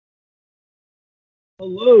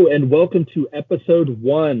Hello and welcome to episode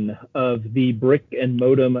 1 of the Brick and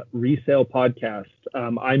Modem Resale Podcast.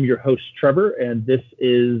 I'm your host, Trevor, and this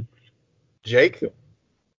is Jake.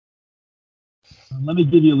 Let me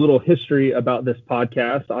give you a little history about this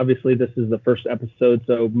podcast. Obviously, this is the first episode,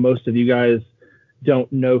 so most of you guys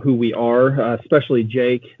don't know who we are, especially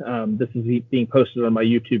Jake. This is being posted on my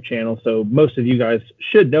YouTube channel, so most of you guys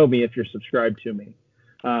should know me if you're subscribed to me.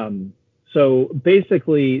 So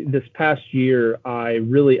basically, this past year, I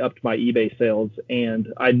really upped my eBay sales, and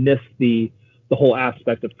I missed the whole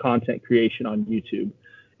aspect of content creation on YouTube.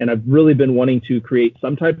 And I've really been wanting to create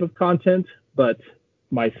some type of content, but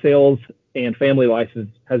my sales and family life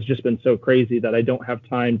has just been so crazy that I don't have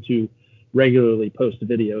time to regularly post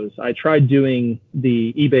videos. I tried doing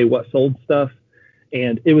the eBay what sold stuff,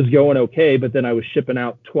 and it was going okay, but then I was shipping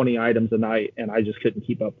out 20 items a night, and I just couldn't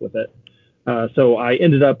keep up with it. So I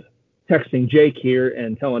ended up texting Jake here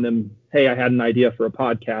and telling him, hey, I had an idea for a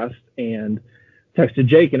podcast, and texted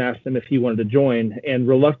Jake and asked him if he wanted to join. And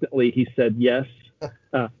reluctantly, he said yes.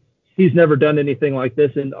 He's never done anything like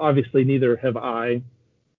this, and obviously neither have I.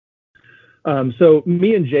 So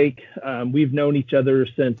me and Jake, we've known each other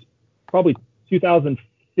since probably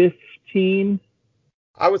 2015.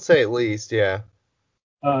 I would say at least, yeah.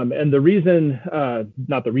 And the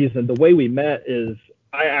way we met is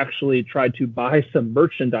I actually tried to buy some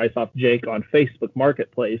merchandise off Jake on Facebook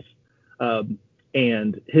Marketplace,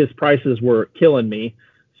 and his prices were killing me.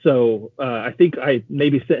 So I think I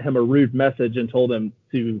maybe sent him a rude message and told him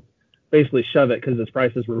to basically shove it because his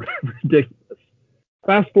prices were ridiculous.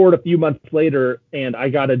 Fast forward a few months later, and I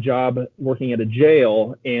got a job working at a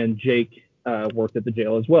jail, and Jake worked at the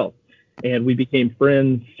jail as well. And we became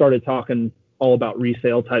friends, started talking all about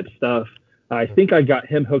resale type stuff. I think I got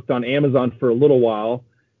him hooked on Amazon for a little while,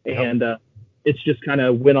 and it's just kind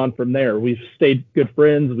of went on from there. We've stayed good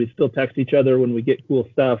friends. We still text each other when we get cool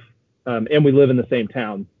stuff, and we live in the same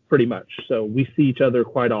town pretty much. So we see each other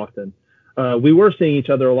quite often. We were seeing each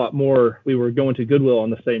other a lot more. We were going to Goodwill on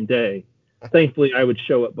the same day. Thankfully, I would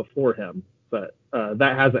show up before him, but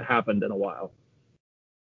that hasn't happened in a while.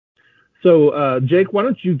 So, Jake, why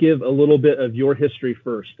don't you give a little bit of your history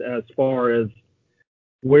first, as far as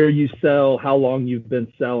where you sell, how long you've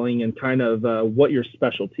been selling, and kind of what your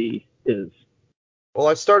specialty is. Well,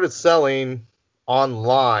 I started selling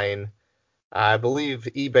online. I believe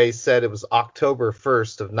eBay said it was October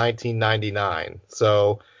 1st of 1999.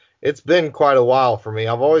 So it's been quite a while for me.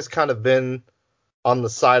 I've always kind of been on the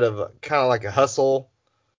side of kind of like a hustle,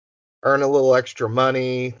 earn a little extra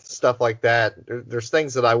money, stuff like that. There's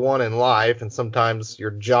things that I want in life, and sometimes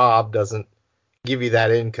your job doesn't give you that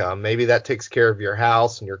income. Maybe that takes care of your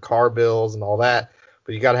house and your car bills and all that,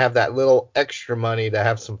 but you got to have that little extra money to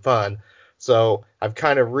have some fun. So I've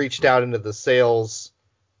kind of reached out into the sales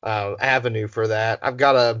avenue for that. I've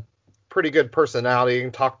got a pretty good personality. You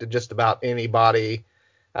can talk to just about anybody.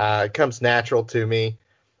 It comes natural to me.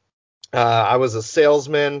 I was a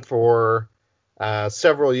salesman for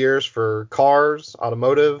several years for cars,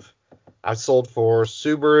 automotive. I sold for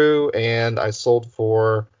Subaru, and I sold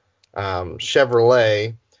for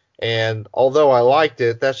Chevrolet. And although I liked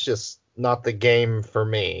it, that's just not the game for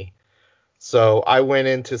me. So I went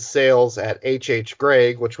into sales at H.H.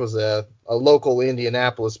 Gregg, which was a local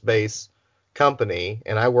Indianapolis-based company,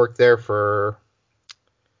 and I worked there for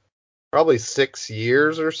probably 6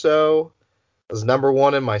 years or so. I was number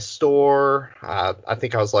one in my store. I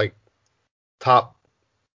think I was like top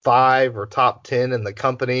 5 or top 10 in the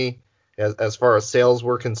company as far as sales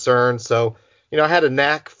were concerned. So, I had a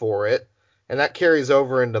knack for it, and that carries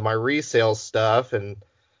over into my resale stuff, and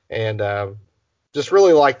just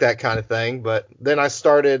really like that kind of thing. But then I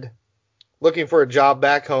started looking for a job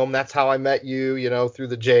back home. That's how I met you, through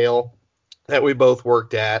the jail that we both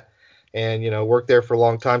worked at, and, worked there for a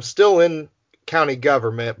long time. Still in county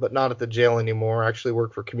government, but not at the jail anymore. I actually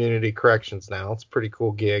work for Community Corrections now. It's a pretty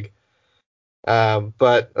cool gig.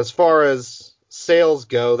 But as far as sales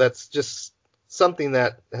go, that's just something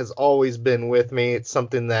that has always been with me. It's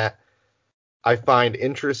something that I find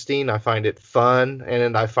interesting. I find it fun,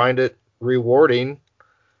 and I find it rewarding.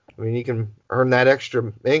 I mean, you can earn that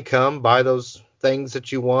extra income, buy those things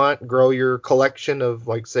that you want, grow your collection of,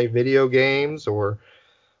 like, say, video games, or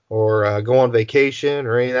go on vacation,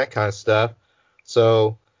 or any of that kind of stuff.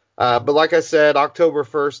 So, but like I said, October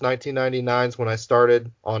 1st, 1999 is when I started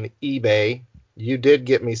on eBay. You did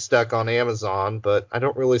get me stuck on Amazon, but I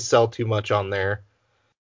don't really sell too much on there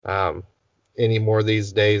anymore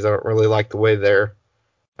these days. I don't really like the way their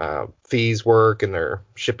fees work and their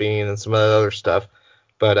shipping and some of that other stuff.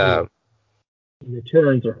 But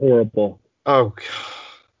returns are horrible. Oh,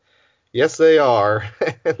 Yes, they are.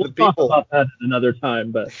 We'll The talk people, about that at another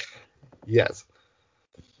time, but yes.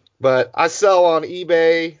 But I sell on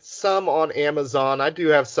eBay, some on Amazon. I do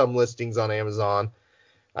have some listings on Amazon.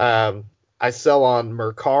 I sell on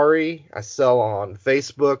Mercari. I sell on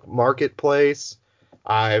Facebook Marketplace.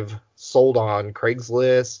 I've sold on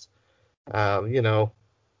Craigslist. You know,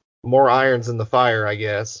 more irons in the fire, I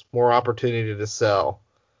guess. More opportunity to sell.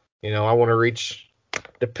 You know, I want to reach,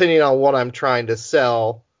 depending on what I'm trying to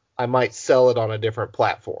sell, I might sell it on a different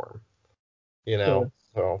platform. You know,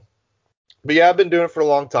 sure. so. But yeah, I've been doing it for a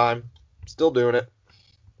long time. Still doing it.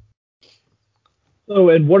 So,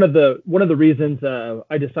 and one of the reasons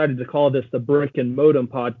I decided to call this the Brick and Modem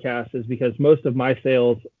podcast is because most of my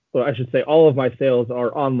sales, well, I should say all of my sales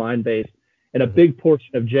are online based, and a Mhm. big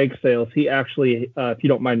portion of Jake's sales, he actually, if you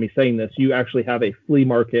don't mind me saying this, you actually have a flea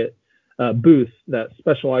market booth that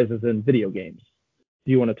specializes in video games.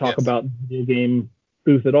 Do you want to talk Yes. about the video game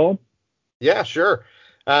booth at all? Yeah, sure.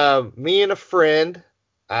 Me and a friend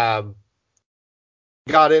um,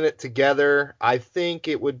 got in it together. I think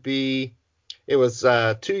it was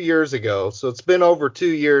 2 years ago. So it's been over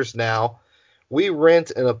 2 years now. We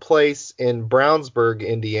rent in a place in Brownsburg,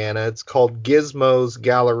 Indiana. It's called Gizmo's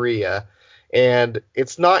Galleria. And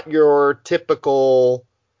it's not your typical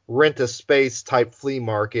rent a space type flea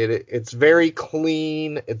market. It's very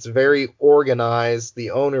clean, it's very organized.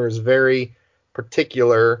 The owner is very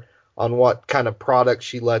particular on what kind of product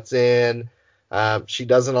she lets in. She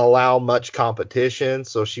doesn't allow much competition,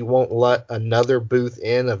 so she won't let another booth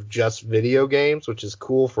in of just video games, which is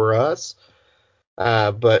cool for us.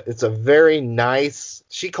 But it's a very nice,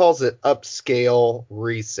 she calls it upscale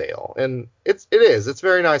resale. And it's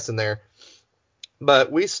very nice in there.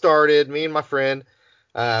 But me and my friend,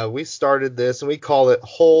 we started this and we call it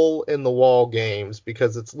hole in the wall games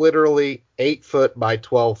because it's literally 8 foot by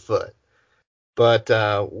 12 foot. But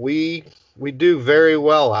we do very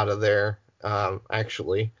well out of there,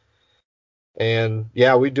 actually. And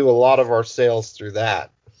yeah, we do a lot of our sales through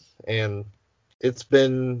that. And it's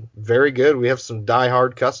been very good. We have some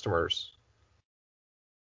diehard customers.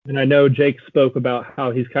 And I know Jake spoke about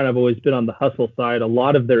how he's kind of always been on the hustle side. A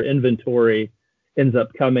lot of their inventory ends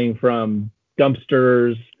up coming from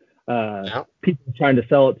dumpsters, Yeah. people trying to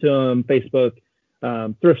sell it to them, Facebook,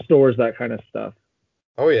 thrift stores, that kind of stuff.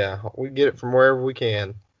 Oh yeah, we get it from wherever we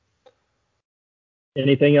can.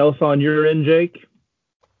 Anything else on your end, Jake?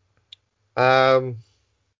 Um,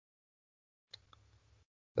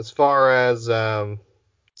 as far as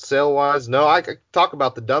sale wise, no, I could talk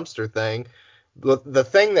about the dumpster thing. The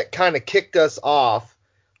thing that kind of kicked us off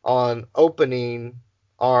on opening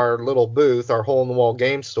our little booth, our hole in the wall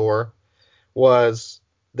game store, was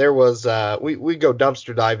there was we go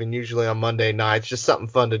dumpster diving usually on Monday nights, just something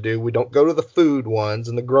fun to do. We don't go to the food ones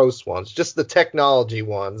and the gross ones, just the technology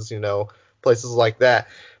ones, places like that.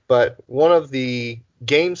 But one of the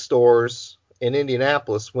game stores in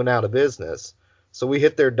Indianapolis went out of business. So we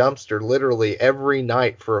hit their dumpster literally every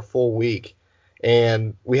night for a full week.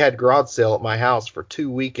 And we had garage sale at my house for 2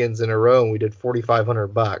 weekends in a row and we did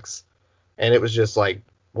 $4,500. And it was just like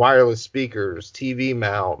wireless speakers, TV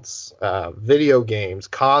mounts, video games,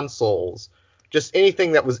 consoles, just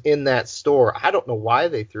anything that was in that store. I don't know why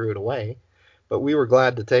they threw it away, but we were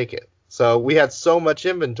glad to take it. So we had so much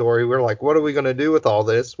inventory. We were like, what are we going to do with all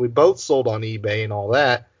this? We both sold on eBay and all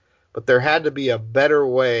that, but there had to be a better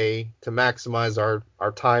way to maximize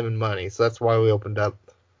our time and money. So that's why we opened up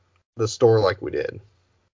the store like we did.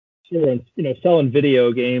 Sure. And, selling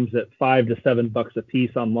video games at $5 to $7 a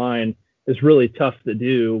piece online is really tough to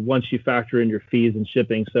do once you factor in your fees and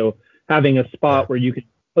shipping. So having a Yeah. spot where you could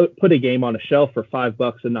put a game on a shelf for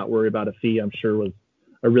 $5 and not worry about a fee, I'm sure was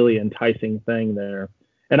a really enticing thing there.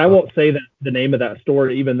 And I won't say that the name of that store,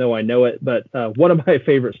 even though I know it, but one of my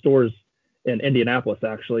favorite stores in Indianapolis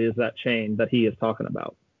actually is that chain that he is talking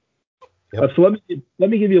about. Yep. So let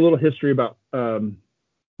me give you a little history about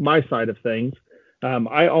my side of things.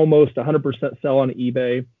 I almost 100% sell on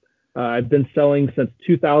eBay. I've been selling since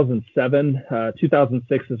 2007.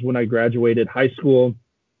 2006 is when I graduated high school.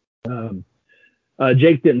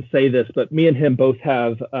 Jake didn't say this, but me and him both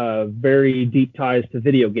have very deep ties to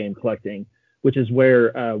video game collecting, which is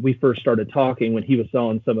where we first started talking when he was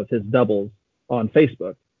selling some of his doubles on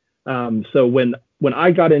Facebook. So when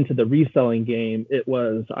I got into the reselling game,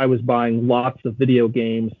 I was buying lots of video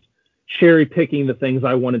games, cherry picking the things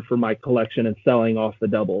I wanted for my collection and selling off the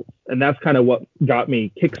doubles. And that's kind of what got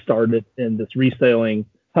me kickstarted in this reselling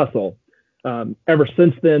hustle. Ever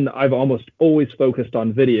since then, I've almost always focused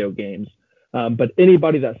on video games. But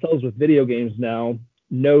anybody that sells with video games now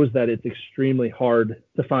knows that it's extremely hard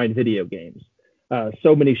to find video games.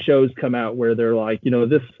 So many shows come out where they're like,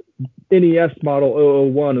 NES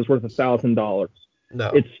model 001 is worth $1,000.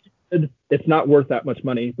 No. It's not worth that much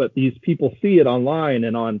money, but these people see it online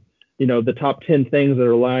and on, the top 10 things that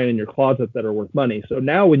are lying in your closet that are worth money. So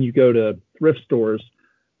now when you go to thrift stores,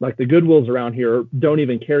 like the Goodwills around here don't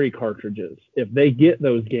even carry cartridges. If they get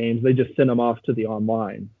those games, they just send them off to the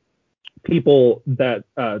online. People that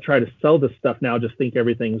try to sell this stuff now just think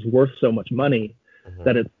everything's worth so much money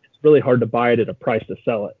that it's really hard to buy it at a price to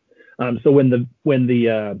sell it. So when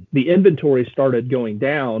the inventory started going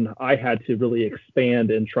down, I had to really expand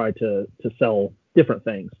and try to sell different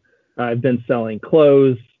things. I've been selling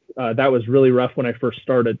clothes. That was really rough when I first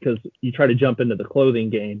started because you try to jump into the clothing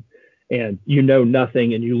game and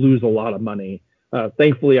nothing and you lose a lot of money.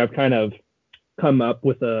 Thankfully, I've kind of come up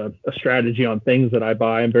with a strategy on things that I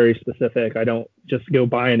buy. I'm very specific. I don't just go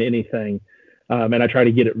buying anything, and I try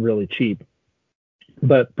to get it really cheap.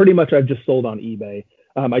 But pretty much I've just sold on eBay.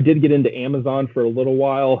 I did get into Amazon for a little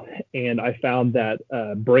while, and I found that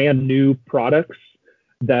brand new products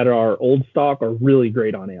that are old stock are really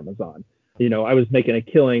great on Amazon. I was making a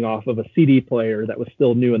killing off of a CD player that was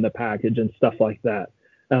still new in the package and stuff like that.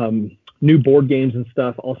 New board games and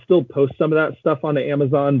stuff. I'll still post some of that stuff onto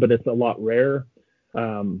Amazon, but it's a lot rare.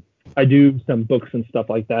 I do some books and stuff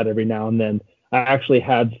like that every now and then. I actually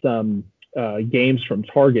had some games from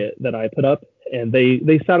Target that I put up, and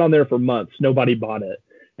they sat on there for months. Nobody bought it.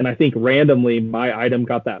 And I think randomly my item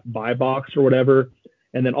got that buy box or whatever,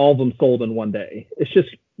 and then all of them sold in one day. It's just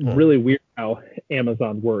really weird how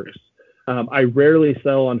Amazon works. I rarely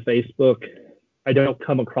sell on Facebook. I don't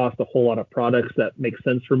come across a whole lot of products that make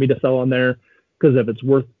sense for me to sell on there because if it's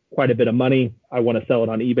worth quite a bit of money, I want to sell it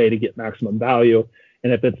on eBay to get maximum value.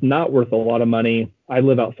 And if it's not worth a lot of money, I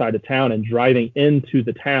live outside of town, and driving into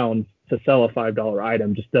the town to sell a $5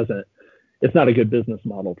 item just it's not a good business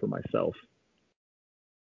model for myself.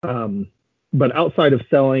 But outside of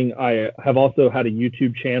selling, I have also had a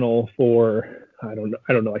YouTube channel for, I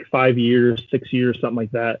don't know, like 5 years, 6 years, something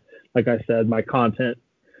like that. Like I said, my content,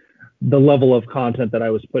 the level of content that I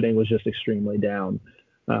was putting was just extremely down.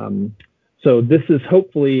 So this is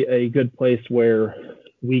hopefully a good place where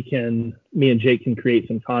me and Jake can create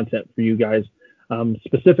some content for you guys,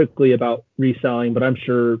 specifically about reselling, but I'm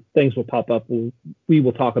sure things will pop up. We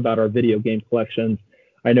will talk about our video game collections.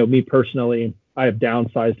 I know me personally, I have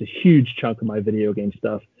downsized a huge chunk of my video game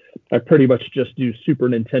stuff. I pretty much just do Super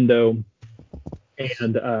Nintendo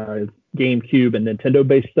and GameCube and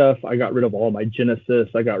Nintendo-based stuff. I got rid of all my Genesis.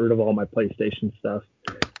 I got rid of all my PlayStation stuff.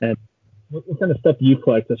 And what kind of stuff do you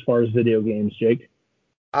collect as far as video games, Jake?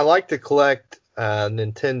 I like to collect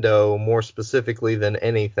Nintendo more specifically than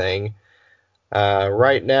anything.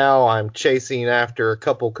 Right now, I'm chasing after a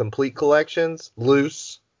couple complete collections,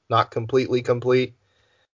 loose, not completely complete.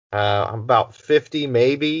 I'm about 50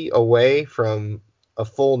 maybe away from a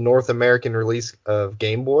full North American release of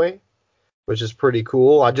Game Boy, which is pretty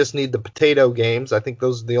cool. I just need the potato games. I think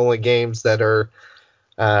those are the only games that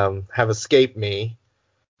have escaped me.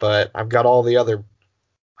 But I've got all the other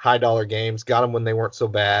high dollar games. Got them when they weren't so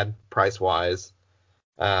bad price wise.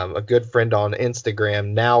 A good friend on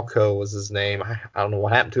Instagram, Nowco was his name. I don't know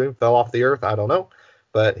what happened to him. Fell off the earth. I don't know.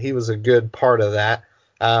 But he was a good part of that.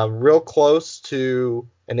 Real close to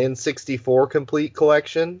an N64 complete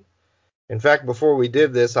collection. In fact, before we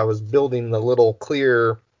did this, I was building the little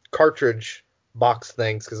clear cartridge box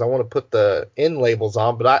things because I want to put the end labels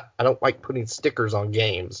on, but I don't like putting stickers on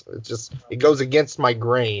games. It goes against my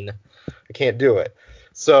grain. I can't do it.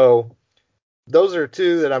 So those are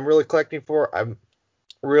two that I'm really collecting for. I'm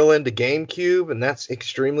real into GameCube, and that's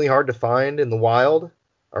extremely hard to find in the wild,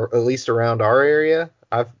 or at least around our area.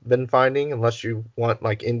 I've been finding, unless you want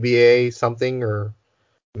like NBA something or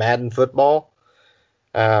Madden football.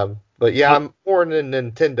 But yeah, I'm more in the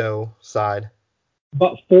Nintendo side.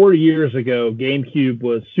 About 4 years ago, GameCube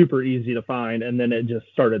was super easy to find, and then it just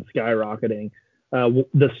started skyrocketing.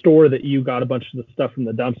 The store that you got a bunch of the stuff from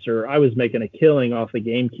the dumpster, I was making a killing off the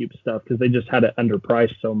GameCube stuff because they just had it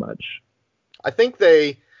underpriced so much. I think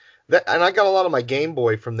and I got a lot of my Game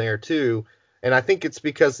Boy from there too, and I think it's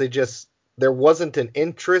because there wasn't an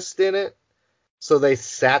interest in it, so they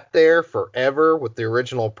sat there forever with the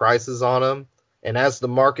original prices on them, and as the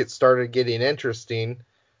market started getting interesting,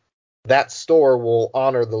 that store will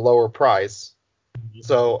honor the lower price.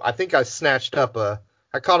 So I think I snatched up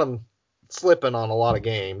I caught them slipping on a lot of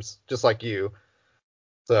games, just like you.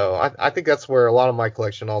 So I think that's where a lot of my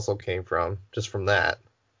collection also came from, just from that.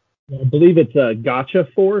 I believe it's Gotcha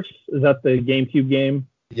Force. Is that the GameCube game?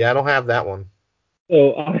 Yeah, I don't have that one.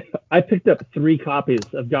 So I picked up 3 copies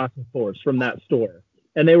of Gotcha Force from that store,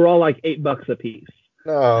 and they were all like $8 a piece.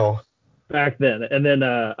 No. back then. And then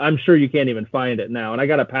I'm sure you can't even find it now. And I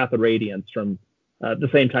got a Path of Radiance from the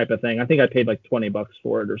same type of thing. I think I paid like $20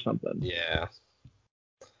 for it or something. Yeah.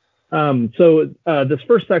 So this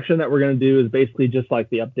first section that we're going to do is basically just like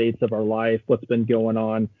the updates of our life, what's been going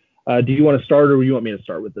on. Do you want to start, or do you want me to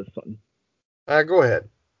start with this one? Go ahead.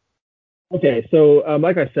 Okay, so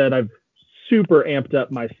like I said, I've super amped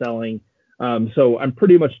up my selling. So I'm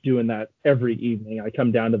pretty much doing that every evening. I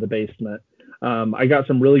come down to the basement. I got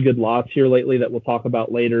some really good lots here lately that we'll talk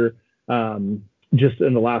about later, just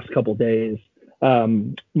in the last couple days.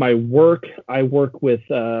 My work, I work with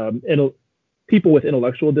people with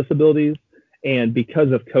intellectual disabilities, and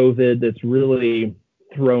because of COVID, it's really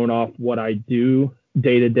thrown off what I do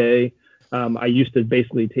day to day. I used to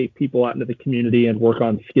basically take people out into the community and work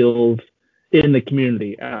on skills in the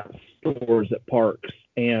community at stores, at parks,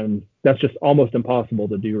 and that's just almost impossible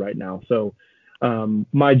to do right now. So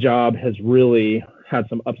my job has really had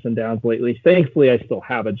some ups and downs lately. Thankfully, I still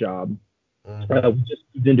have a job. We just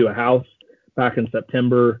moved into a house back in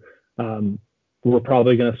September. We're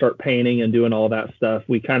probably going to start painting and doing all that stuff.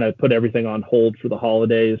 We kind of put everything on hold for the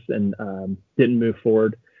holidays and didn't move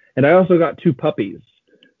forward. And I also got 2 puppies.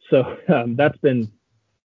 So that's been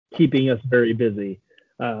keeping us very busy.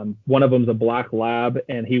 One of them's a black lab,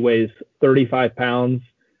 and he weighs 35 pounds,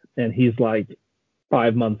 and he's like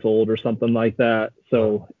 5 months old or something like that.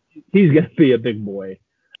 So he's going to be a big boy.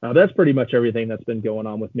 That's pretty much everything that's been going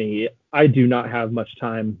on with me. I do not have much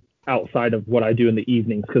time outside of what I do in the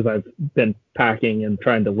evenings because I've been packing and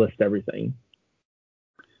trying to list everything.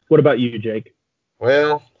 What about you, Jake?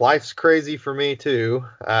 Well, life's crazy for me too.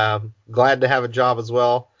 Glad to have a job as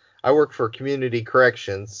well. I work for community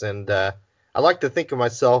corrections, and I like to think of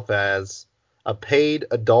myself as a paid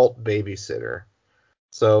adult babysitter.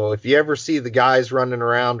 So if you ever see the guys running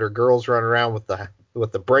around or girls running around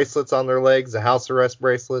with the bracelets on their legs, the house arrest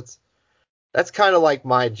bracelets, that's kind of like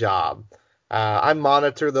my job. I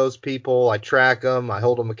monitor those people. I track them. I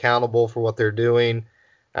hold them accountable for what they're doing.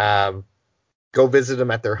 Go visit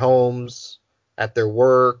them at their homes, at their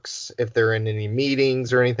works, if they're in any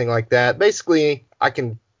meetings or anything like that. Basically, I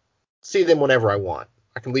can see them whenever I want.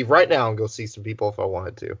 I can leave right now and go see some people if I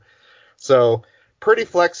wanted to. So pretty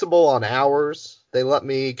flexible on hours. They let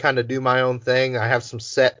me kind of do my own thing. I have some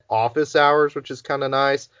set office hours, which is kind of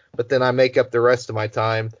nice, but then I make up the rest of my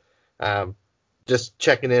time just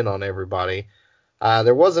checking in on everybody.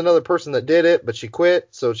 There was another person that did it, but she quit,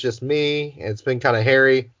 so it's just me. And it's been kind of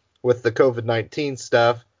hairy with the COVID-19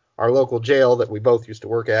 stuff. Our local jail that we both used to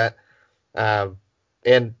work at,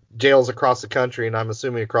 and jails across the country, and I'm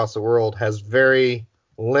assuming across the world, has very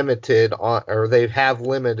limited or they have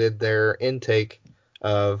limited their intake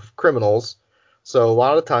of criminals. So a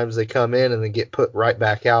lot of times they come in and they get put right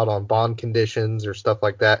back out on bond conditions or stuff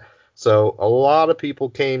like that. So a lot of people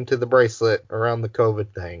came to the bracelet around the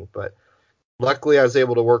COVID thing, but luckily I was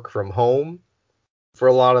able to work from home for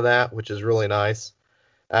a lot of that, which is really nice.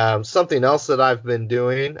 Something else that I've been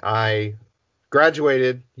doing, I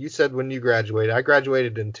graduated. You said when you graduated. I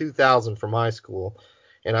graduated in 2000 from high school,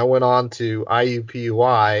 and I went on to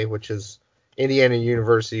IUPUI, which is Indiana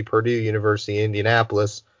University, Purdue University,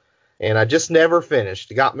 Indianapolis, and I just never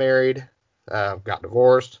finished. Got married, got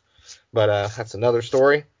divorced, but that's another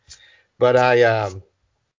story. But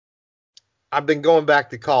I've been going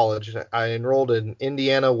back to college. I enrolled in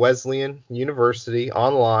Indiana Wesleyan University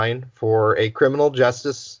online for a criminal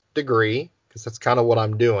justice degree, because that's kind of what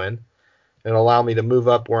I'm doing. It'll allow me to move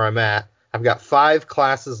up where I'm at. I've got 5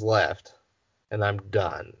 classes left, and I'm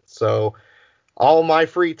done. So all my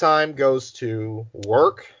free time goes to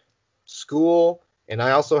work, school, and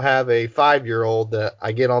I also have a 5-year-old that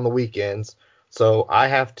I get on the weekends. So I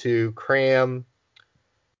have to cram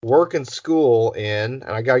work and school in,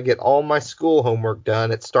 and I got to get all my school homework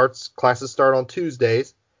done. Classes start on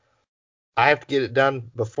Tuesdays. I have to get it done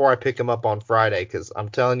before I pick him up on Friday, because I'm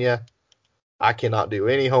telling you, I cannot do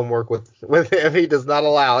any homework with him. He does not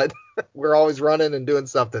allow it. We're always running and doing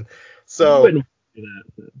something. So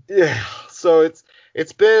yeah, so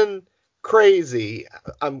it's been crazy.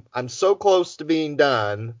 I'm so close to being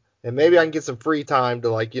done, and maybe I can get some free time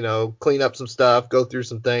to clean up some stuff, go through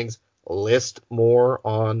some things, list more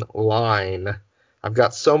online. I've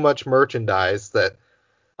got so much merchandise that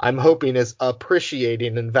I'm hoping is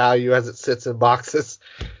appreciating in value as it sits in boxes,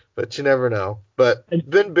 but you never know. But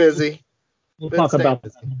been busy. We'll talk about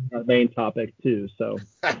that in our main topic too. So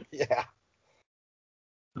yeah.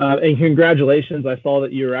 And congratulations! I saw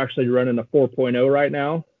that you're actually running a 4.0 right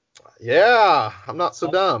now. Yeah, I'm not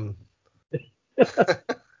so dumb. I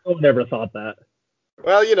never thought that.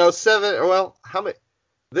 Well, 7. Well, how many?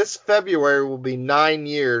 this February will be 9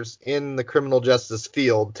 years in the criminal justice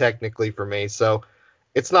field, technically, for me. So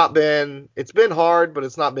it's been hard, but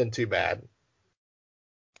it's not been too bad.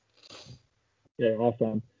 Yeah,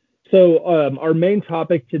 awesome. So our main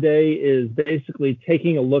topic today is basically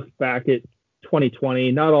taking a look back at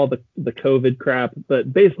 2020, not all the COVID crap,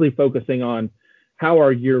 but basically focusing on how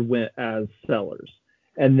our year went as sellers.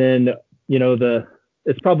 And then,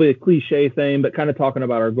 it's probably a cliche thing, but kind of talking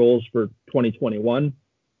about our goals for 2021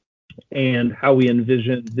 and how we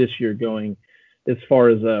envision this year going as far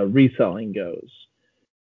as reselling goes.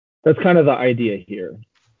 That's kind of the idea here.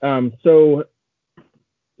 So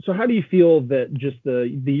how do you feel that just the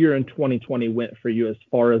year in 2020 went for you as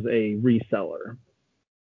far as a reseller?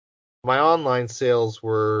 My online sales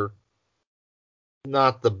were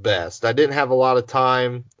not the best. I didn't have a lot of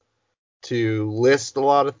time to list a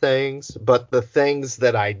lot of things, but the things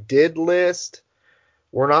that I did list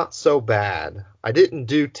were not so bad. I didn't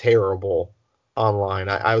do terrible online.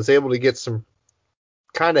 I was able to get some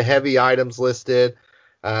kind of heavy items listed,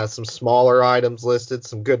 some smaller items listed,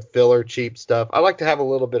 some good filler, cheap stuff. I like to have a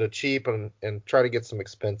little bit of cheap and try to get some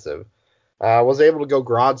expensive. I was able to go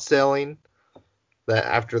garage selling that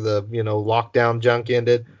after the lockdown junk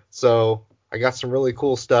ended, so I got some really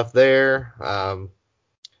cool stuff there.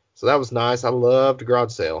 So that was nice. I loved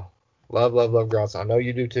garage sale. Love garage sale. I know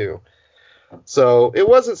you do too. So it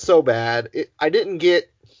wasn't so bad. I didn't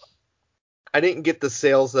get the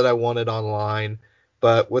sales that I wanted online,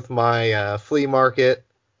 but with my flea market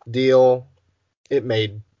deal, it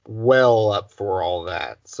made well up for all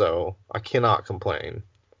that. So I cannot complain.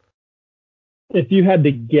 If you had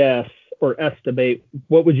to guess or estimate,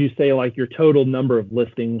 what would you say like your total number of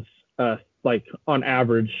listings, like on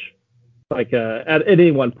average, like at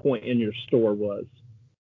any one point in your store was?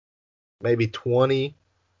 Maybe 20,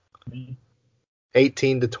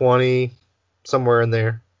 18 to 20, somewhere in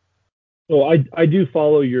there. So I do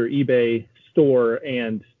follow your eBay store,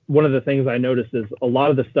 and one of the things I noticed is a lot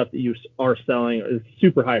of the stuff that you are selling is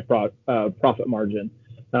super high profit margin.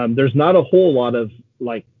 There's not a whole lot of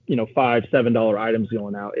like $5-7 items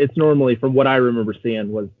going out. It's normally, from what I remember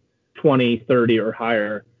seeing, was 20, 30 or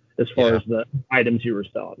higher as far as the items you were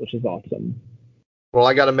selling, which is awesome. Well,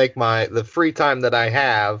 I got to make the free time that I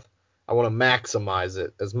have, I want to maximize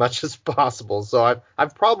it as much as possible. So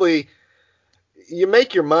I've probably, you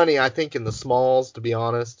make your money, I think, in the smalls, to be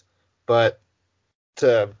honest, but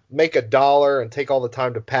to make $1 and take all the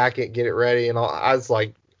time to pack it, get it ready, and all, I was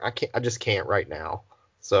like, I just can't right now.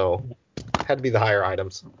 So it had to be the higher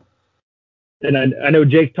items. And I know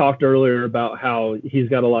Jake talked earlier about how he's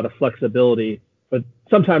got a lot of flexibility, but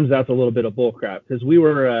sometimes that's a little bit of bullcrap, because we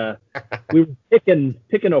were picking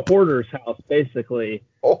a hoarder's house basically,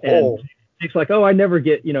 and Jake's like, oh, I never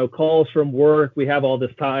get calls from work. We have all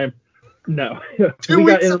this time. No, 2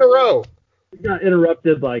 weeks in a row. We got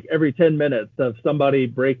interrupted like every 10 minutes of somebody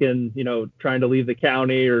breaking, trying to leave the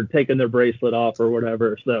county or taking their bracelet off or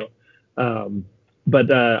whatever. So,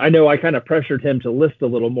 but I know I kind of pressured him to list a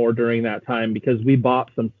little more during that time, because we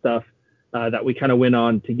bought some stuff that we kind of went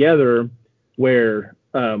on together, where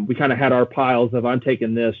we kind of had our piles of, I'm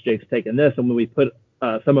taking this, Jake's taking this. And when we put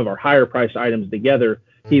some of our higher priced items together,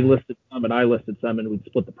 he listed some and I listed some, and we'd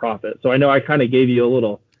split the profit. So I know I kind of gave you a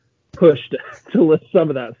little push to list some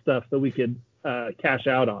of that stuff so we could cash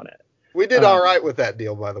out on it. We did all right with that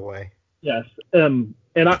deal, by the way. Yes. And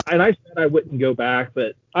I said I wouldn't go back,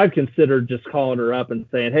 but I've considered just calling her up and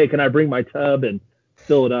saying, hey, can I bring my tub and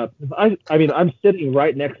fill it up? I mean, I'm sitting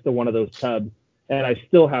right next to one of those tubs, and I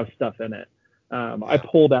still have stuff in it. I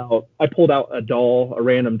pulled out a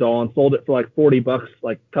random doll, and sold it for like $40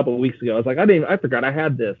 like a couple of weeks ago. I was like, I forgot I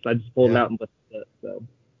had this. I just pulled it out and listed it.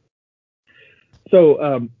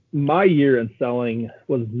 So my year in selling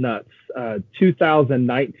was nuts.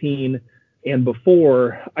 2019 and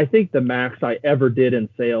before, I think the max I ever did in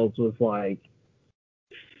sales was like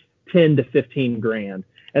 10 to 15 grand.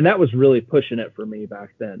 And that was really pushing it for me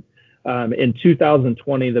back then. In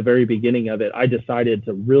 2020, the very beginning of it, I decided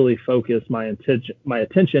to really focus my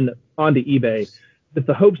attention onto eBay, with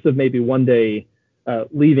the hopes of maybe one day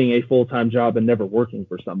leaving a full-time job and never working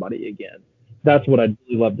for somebody again. That's what I'd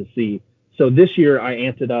really love to see. So this year I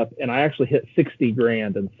amped it up, and I actually hit 60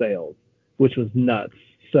 grand in sales, which was nuts.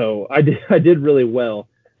 So I did really well.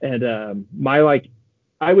 And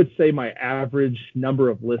I would say my average number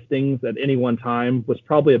of listings at any one time was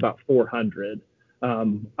probably about 400.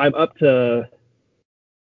 I'm up to,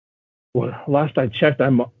 well, last I checked,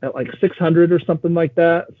 I'm at like 600 or something like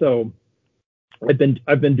that. So I've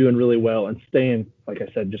been doing really well and staying, like I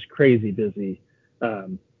said, just crazy busy.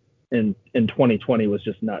 In 2020 was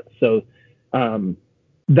just nuts. So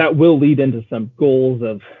that will lead into some goals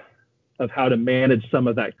of how to manage some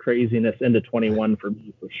of that craziness into 21 for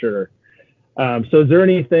me, for sure. So is there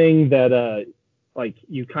anything that like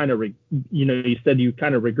you kind of you said you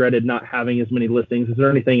kind of regretted not having as many listings? Is there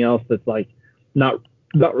anything else that's like not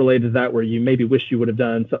related to that where you maybe wish you would have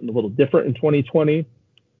done something a little different in 2020?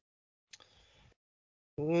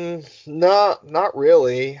 No, not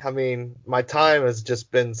really. I mean, my time has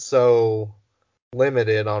just been so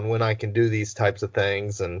limited on when I can do these types of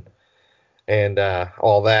things and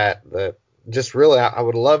all that just really I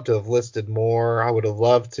would love to have listed more. I would have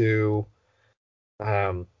loved to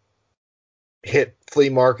um, hit flea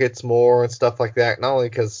markets more and stuff like that. Not only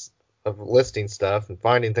because of listing stuff and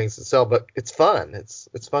finding things to sell, but it's fun.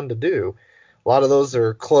 It's fun to do. A lot of those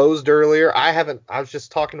are closed earlier. I was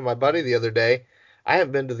just talking to my buddy the other day. I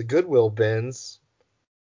haven't been to the Goodwill bins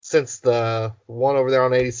since the one over there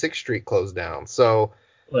on 86th Street closed down. So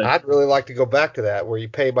I'd really like to go back to that where you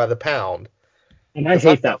pay by the pound. And I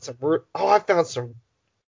hate that. I found some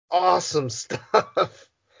awesome stuff.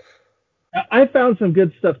 I found some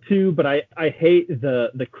good stuff too, but I hate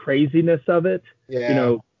the craziness of it. Yeah. You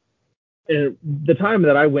know, the time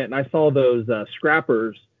that I went and I saw those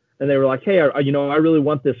scrappers, and they were like, hey, I really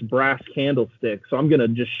want this brass candlestick, so I'm going to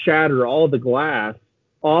just shatter all the glass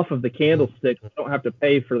off of the candlestick. I don't have to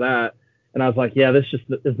pay for that. And I was like, yeah, this just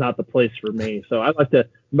is not the place for me. So I like to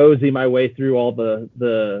mosey my way through all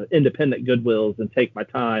the independent Goodwills and take my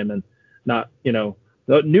time and not,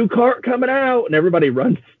 the new cart coming out and everybody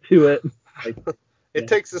runs to it. Like, it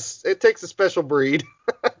takes a special breed.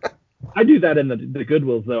 I do that in the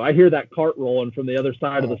Goodwills, though. I hear that cart rolling from the other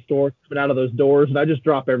side of the store coming out of those doors, and I just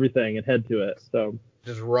drop everything and head to it. So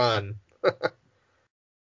just run.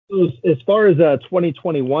 As far as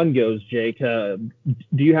 2021 goes, Jake, do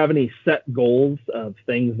you have any set goals of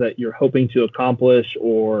things that you're hoping to accomplish,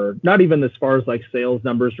 or not even as far as like sales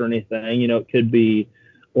numbers or anything? It could be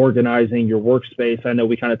organizing your workspace. I know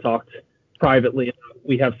we kind of talked privately.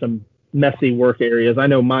 We have some messy work areas. I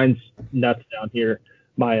know mine's nuts down here.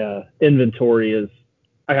 My inventory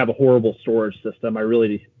I have a horrible storage system.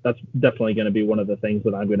 That's definitely going to be one of the things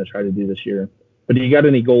that I'm going to try to do this year. But do you got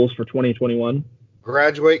any goals for 2021?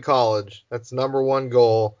 Graduate college. That's number one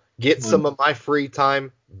goal. Get some of my free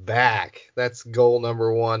time back. That's goal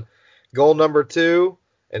number one. Goal number two,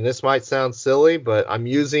 and this might sound silly, but I'm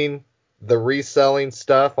using the reselling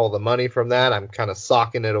stuff, all the money from that. I'm kind of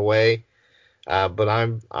socking it away. But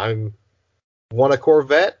I'm want a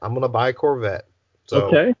Corvette. I'm going to buy a Corvette. So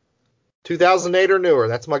okay. 2008 or newer.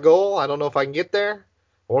 That's my goal. I don't know if I can get there.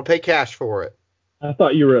 I want to pay cash for it. I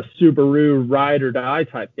thought you were a Subaru ride or die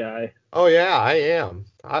type guy. Oh yeah, I am.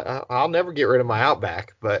 I'll never get rid of my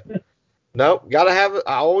Outback, but nope, gotta have it.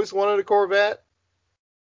 I always wanted a Corvette.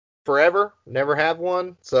 Forever, never have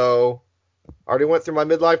one. So already went through my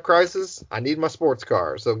midlife crisis. I need my sports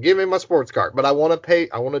car. So give me my sports car. But I want to pay.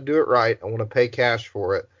 I want to do it right. I want to pay cash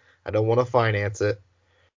for it. I don't want to finance it.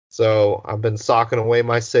 So I've been socking away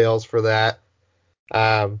my sales for that.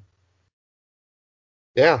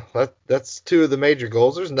 Yeah, that's two of the major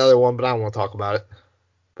goals. There's another one, but I don't want to talk about it.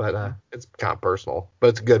 But it's kind of personal, but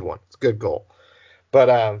it's a good one. It's a good goal.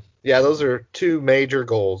 But yeah, those are two major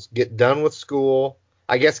goals. Get done with school.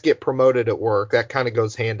 I guess get promoted at work. That kind of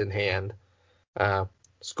goes hand in hand.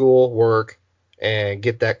 School, work, and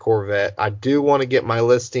get that Corvette. I do want to get my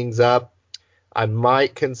listings up. I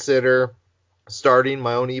might consider starting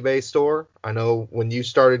my own eBay store. I know when you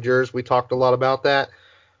started yours, we talked a lot about that.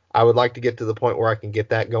 I would like to get to the point where I can get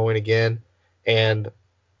that going again. And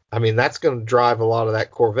I mean, that's going to drive a lot of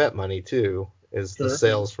that Corvette money too, is the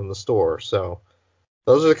sales from the store. So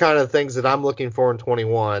those are the kind of things that I'm looking for in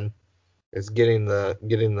 21 is getting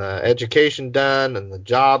the education done and the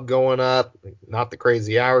job going up, not the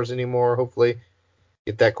crazy hours anymore. Hopefully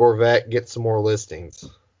get that Corvette, get some more listings.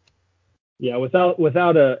 Yeah, without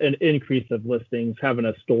an increase of listings, having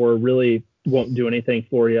a store really won't do anything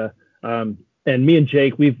for you. And me and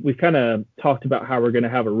Jake, we've kind of talked about how we're going to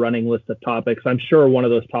have a running list of topics. I'm sure one of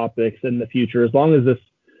those topics in the future, as long as this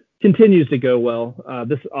continues to go well,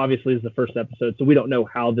 this obviously is the first episode, so we don't know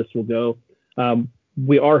how this will go.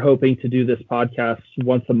 We are hoping to do this podcast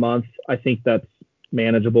once a month. I think that's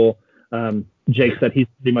manageable. Jake said he's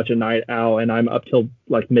pretty much a night owl, and I'm up till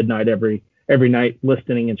like midnight every night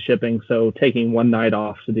listing and shipping. So taking one night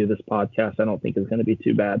off to do this podcast, I don't think is going to be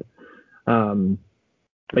too bad.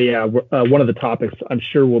 But yeah, one of the topics I'm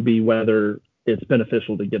sure will be whether it's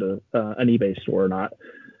beneficial to get an eBay store or not.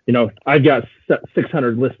 I've got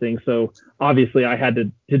 600 listings, so obviously I had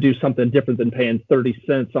to do something different than paying 30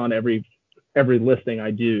 cents on every listing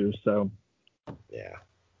I do. So yeah.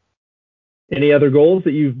 Any other goals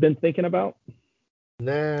that you've been thinking about?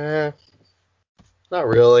 Nah, not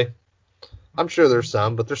really. I'm sure there's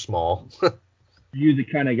some, but they're small. Are you the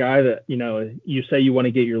kind of guy that, you say you want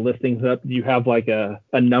to get your listings up? Do you have like a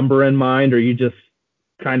number in mind, or you just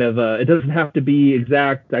kind of, it doesn't have to be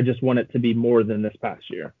exact. I just want it to be more than this past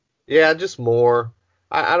year. Yeah, just more.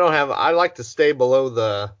 I don't have. I like to stay below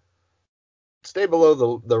the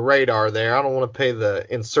radar there. I don't want to pay the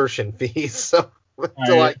insertion fees. So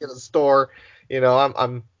until I Right. get a store,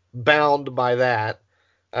 I'm bound by that.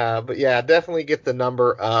 But yeah, definitely get the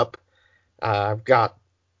number up. I've got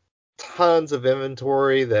tons of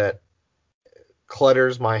inventory that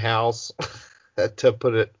clutters my house, to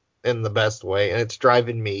put it in the best way, and it's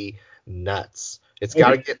driving me nuts. It's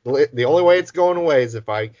got to get the only way it's going away is if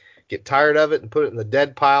I get tired of it and put it in the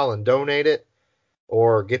dead pile and donate it,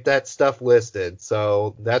 or get that stuff listed.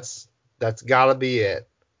 So that's got to be it.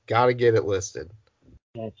 Got to get it listed.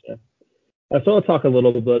 Gotcha. So I'll talk a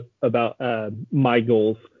little bit about my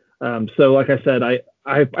goals. So like I said,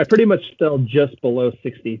 I pretty much sell just below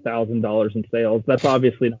 $60,000 in sales. That's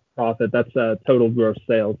obviously not profit. That's total gross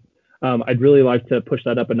sales. I'd really like to push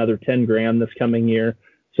that up another 10 grand this coming year.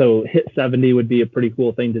 So hit 70 would be a pretty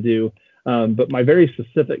cool thing to do. But my very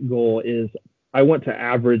specific goal is I want to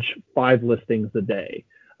average 5 listings a day.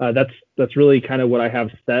 That's really kind of what I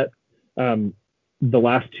have set. The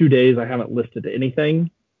last 2 days I haven't listed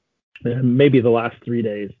anything, maybe the last 3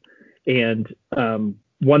 days. And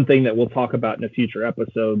one thing that we'll talk about in a future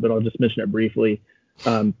episode, but I'll just mention it briefly.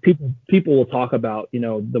 People will talk about,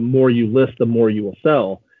 the more you list, the more you will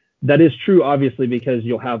sell. That is true, obviously, because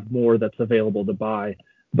you'll have more that's available to buy.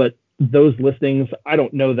 But those listings, I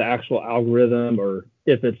don't know the actual algorithm or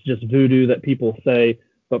if it's just voodoo that people say.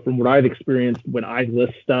 But from what I've experienced, when I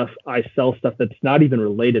list stuff, I sell stuff that's not even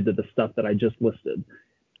related to the stuff that I just listed.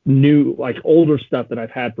 New, like older stuff that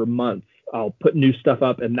I've had for months, I'll put new stuff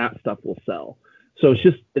up and that stuff will sell. So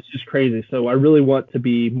it's just crazy. So I really want to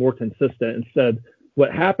be more consistent. Instead,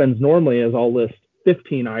 what happens normally is I'll list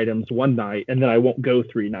 15 items one night and then I won't go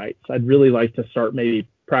 3 nights. I'd really like to start maybe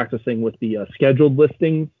practicing with the scheduled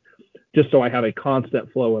listings, just so I have a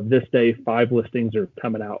constant flow of this day 5 listings are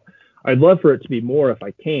coming out. I'd love for it to be more if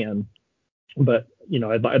I can, but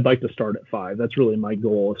I'd like to start at 5. That's really my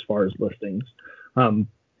goal as far as listings. Um,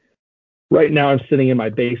 Right now, I'm sitting in my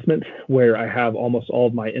basement where I have almost all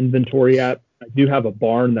of my inventory at. I do have a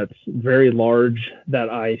barn that's very large that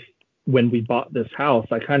when we bought this house,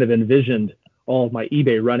 I kind of envisioned all of my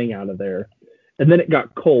eBay running out of there. And then it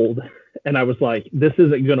got cold, and I was like, this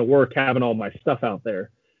isn't going to work having all my stuff out there.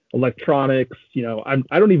 Electronics,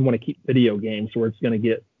 I don't even want to keep video games where it's going to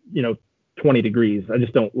get, 20 degrees. I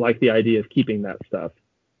just don't like the idea of keeping that stuff.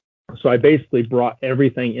 So I basically brought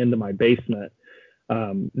everything into my basement,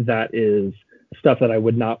 that is stuff that I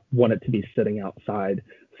would not want it to be sitting outside.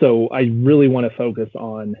 So I really want to focus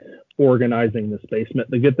on organizing this basement.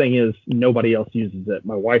 The good thing is nobody else uses it.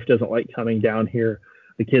 My wife doesn't like coming down here.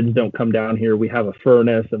 The kids don't come down here. We have a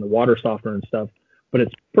furnace and the water softener and stuff, but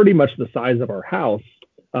it's pretty much the size of our house.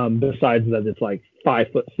 Besides that, it's like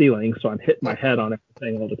 5-foot ceiling, so I'm hitting my head on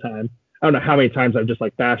everything all the time. I don't know how many times I've just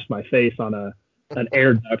like bashed my face on an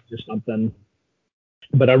air duct or something.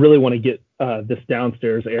 But I really want to get this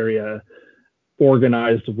downstairs area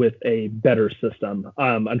organized with a better system.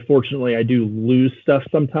 Unfortunately, I do lose stuff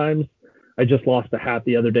sometimes. I just lost a hat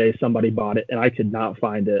the other day. Somebody bought it and I could not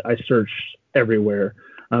find it. I searched everywhere.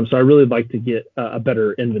 So I really like to get a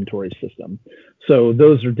better inventory system. So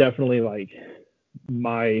those are definitely like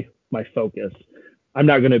my focus. I'm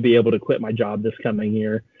not going to be able to quit my job this coming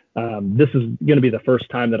year. This is going to be the first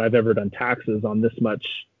time that I've ever done taxes on this much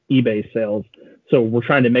eBay sales. So we're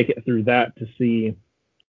trying to make it through that to see,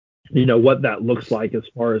 what that looks like as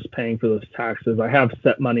far as paying for those taxes. I have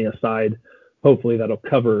set money aside. Hopefully that'll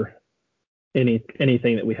cover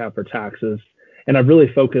anything that we have for taxes. And I've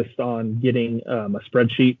really focused on getting a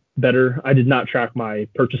spreadsheet better. I did not track my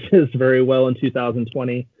purchases very well in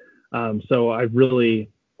 2020. So I really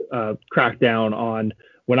cracked down on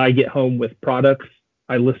when I get home with products,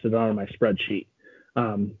 I list it on my spreadsheet.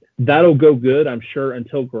 That'll go good, I'm sure,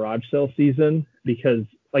 until garage sale season, because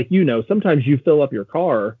sometimes you fill up your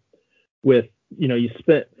car with, you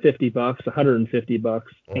spent $50, $150,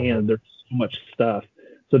 and there's so much stuff.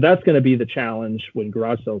 So that's going to be the challenge when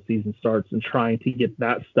garage sale season starts, and trying to get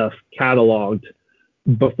that stuff cataloged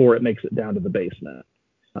before it makes it down to the basement.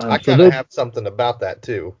 I kind of have something about that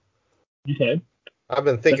too. Okay. I've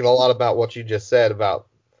been thinking a lot about what you just said about,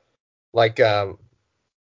 like,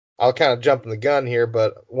 I'll kind of jump in the gun here,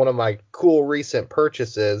 but one of my cool recent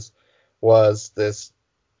purchases was this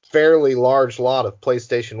fairly large lot of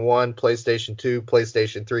PlayStation 1, PlayStation 2,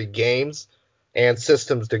 PlayStation 3 games and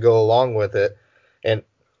systems to go along with it. And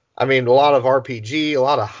I mean, a lot of RPG, a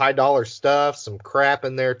lot of high dollar stuff, some crap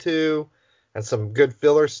in there too, and some good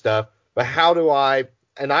filler stuff. But how do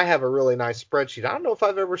and I have a really nice spreadsheet. I don't know if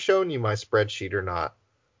I've ever shown you my spreadsheet or not.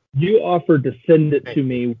 You offered to send it to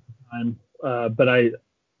me one time, but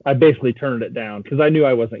I basically turned it down because I knew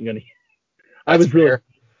I wasn't going to. I was fair. really.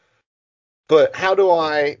 But how do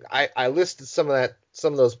I listed some of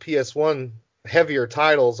those PS1 heavier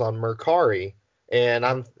titles on Mercari, and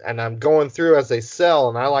I'm going through as they sell,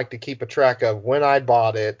 and I like to keep a track of when I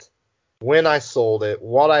bought it, when I sold it,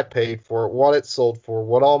 what I paid for it, what it sold for,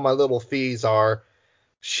 what all my little fees are,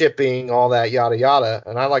 shipping, all that yada yada,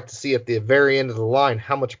 and I like to see at the very end of the line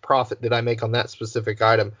how much profit did I make on that specific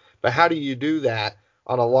item. But how do you do that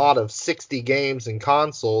on a lot of 60 games and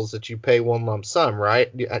consoles that you pay one lump sum,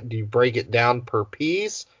 right? Do you break it down per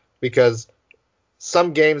piece? Because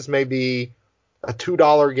some games may be a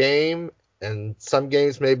 $2 game and some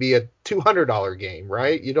games may be a $200 game,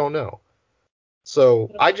 right? You don't know.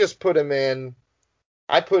 So I just put them in.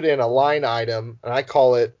 I put in a line item and I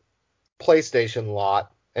call it PlayStation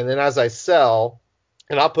lot. And then as I sell,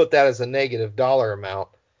 and I'll put that as a negative dollar amount.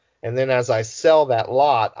 And then as I sell that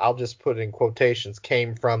lot, I'll just put in quotations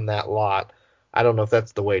came from that lot. I don't know if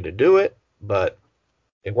that's the way to do it, but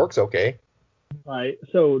it works okay. Right.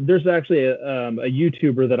 So there's actually a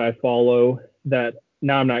YouTuber that I follow that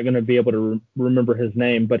now I'm not going to be able to remember his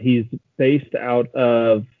name, but he's based out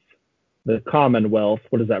of the Commonwealth.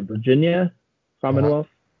 What is that? Virginia? Commonwealth?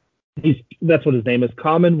 That's what his name is.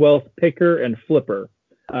 Commonwealth Picker and Flipper.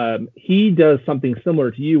 He does something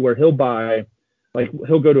similar to you where he'll buy, like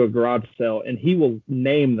he'll go to a garage sale and he will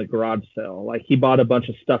name the garage sale. Like he bought a bunch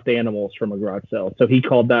of stuffed animals from a garage sale. So he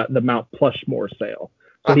called that the Mount Plushmore sale.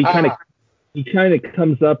 So he kind of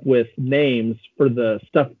comes up with names for the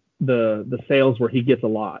stuff, the sales where he gets a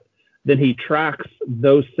lot. Then he tracks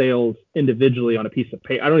those sales individually on a piece of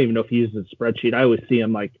paper. I don't even know if he uses a spreadsheet. I always see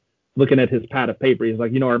him like looking at his pad of paper. He's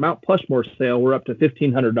like, our Mount Plushmore sale, we're up to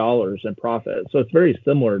 $1,500 in profit. So it's very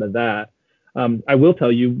similar to that. I will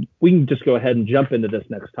tell you, we can just go ahead and jump into this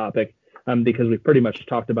next topic because we've pretty much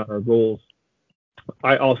talked about our goals.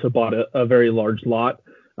 I also bought a very large lot.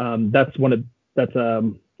 That's one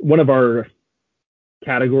of our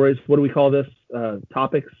categories. What do we call this?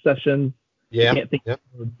 Topics, sessions? Yeah. I can't think of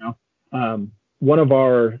it now. One of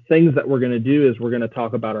our things that we're going to do is we're going to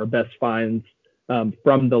talk about our best finds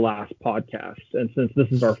from the last podcast. And since this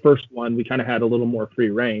is our first one, we kind of had a little more free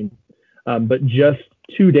reign. But just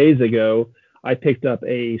 2 days ago, I picked up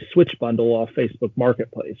a Switch bundle off Facebook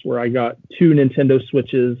Marketplace where I got 2 Nintendo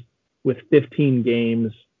Switches with 15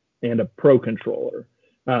 games and a Pro controller.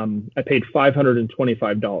 I paid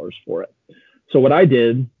 $525 for it. So what I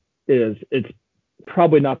did is, it's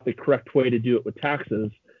probably not the correct way to do it with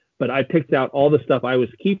taxes, but I picked out all the stuff I was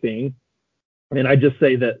keeping, and I just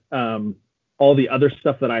say that all the other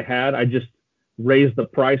stuff that I had, I just raised the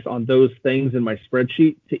price on those things in my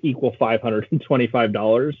spreadsheet to equal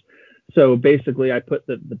 $525. So basically, I put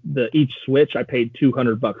the each Switch I paid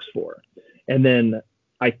 $200 for, and then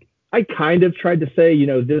I kind of tried to say,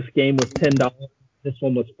 this game was $10, this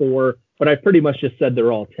one was $4, but I pretty much just said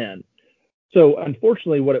they're all 10. So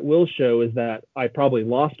unfortunately, what it will show is that I probably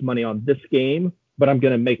lost money on this game, but I'm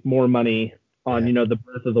going to make more money on, the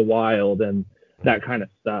Breath of the Wild and that kind of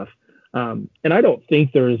stuff. And I don't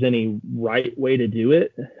think there is any right way to do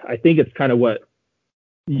it. I think it's kind of what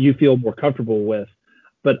you feel more comfortable with.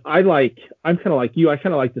 But I'm kind of like you. I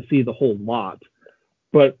kind of like to see the whole lot.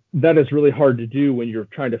 But that is really hard to do when you're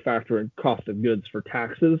trying to factor in cost of goods for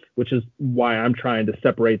taxes, which is why I'm trying to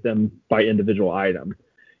separate them by individual item.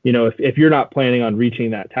 If you're not planning on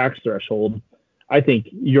reaching that tax threshold, I think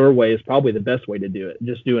your way is probably the best way to do it.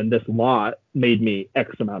 Just doing this lot made me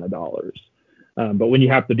X amount of dollars. But when you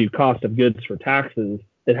have to do cost of goods for taxes,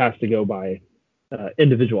 it has to go by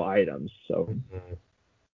individual items. So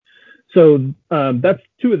that's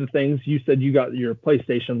 2 of the things. You said you got your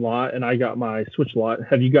PlayStation lot and I got my Switch lot.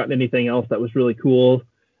 Have you gotten anything else that was really cool?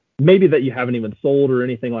 Maybe that you haven't even sold or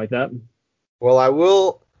anything like that? Well, I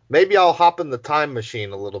will. Maybe I'll hop in the time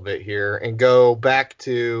machine a little bit here and go back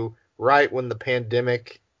to right when the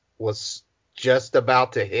pandemic was just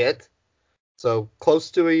about to hit. So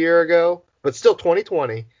close to a year ago, but still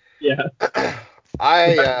 2020. Yeah.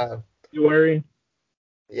 February?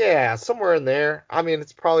 Yeah, somewhere in there. I mean,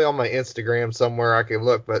 it's probably on my Instagram somewhere I can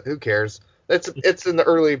look, but who cares? It's in the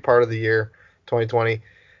early part of the year, 2020.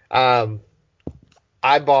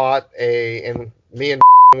 I bought and me and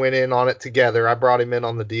went in on it together. I brought him in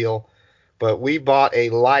on the deal, but we bought a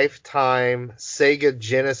lifetime Sega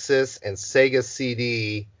Genesis and Sega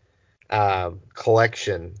CD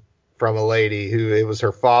collection from a lady who it was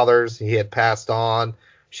her father's. He had passed on.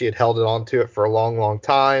 She had held it on to it for a long, long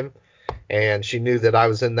time, and she knew that I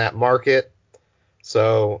was in that market.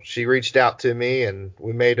 So she reached out to me, and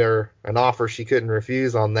we made her an offer she couldn't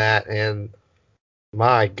refuse on that. And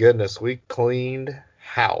my goodness, we cleaned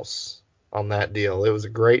house on that deal. It was a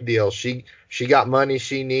great deal. She got money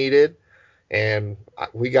she needed, and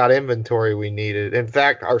we got inventory we needed. In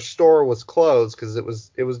fact, our store was closed because it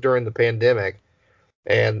was during the pandemic,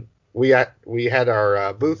 and we had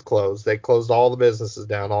our booth closed. They closed all the businesses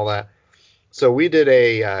down, all that. So we did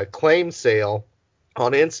a claim sale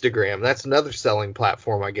on Instagram. That's another selling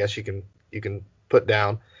platform, I guess you can put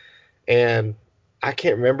down. And I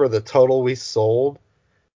can't remember the total we sold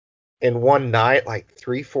in one night, like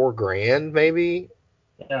 3-4 grand maybe.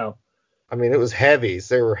 Yeah. I mean, it was heavies.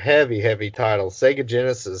 They were heavy titles. Sega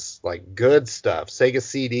Genesis, like good stuff. Sega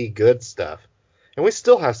CD, good stuff. And we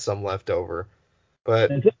still have some left over.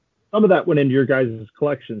 But And some of that went into your guys'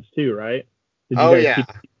 collections too, right? Did you oh guys yeah.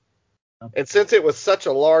 And since it was such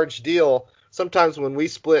a large deal, sometimes when we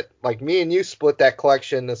split, like me and you split that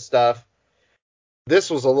collection of stuff, this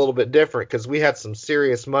was a little bit different because we had some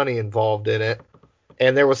serious money involved in it,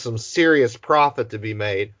 and there was some serious profit to be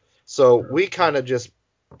made. So we kind of just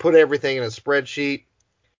put everything in a spreadsheet,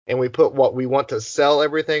 and we put what we want to sell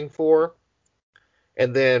everything for,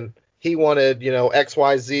 and then he wanted,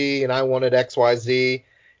 XYZ, and I wanted XYZ,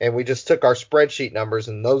 and we just took our spreadsheet numbers,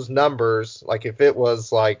 and those numbers, like if it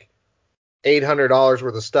was like $800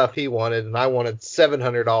 worth of stuff he wanted, and I wanted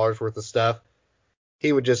 $700 worth of stuff,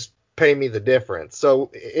 he would just pay me the difference. So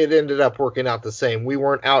it ended up working out the same. We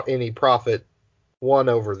weren't out any profit one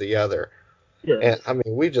over the other. Yeah. And I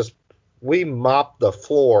mean, we mopped the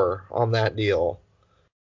floor on that deal.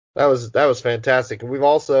 That was fantastic. And we've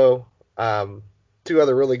also two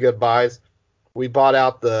other really good buys. We bought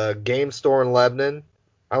out the game store in Lebanon.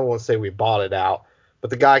 I don't want to say we bought it out, but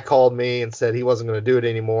the guy called me and said he wasn't going to do it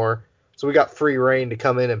anymore. So we got free reign to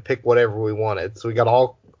come in and pick whatever we wanted. So we got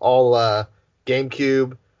all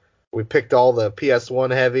GameCube. We picked all the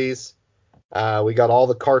PS1 heavies. We got all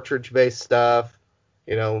the cartridge-based stuff.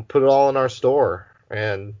 Put it all in our store,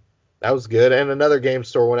 and that was good. And another game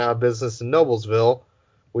store went out of business in Noblesville.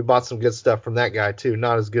 We bought some good stuff from that guy too.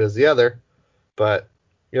 Not as good as the other, but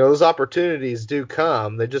those opportunities do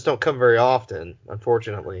come. They just don't come very often,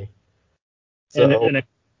 unfortunately. So, and a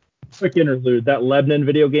quick interlude, that Lebanon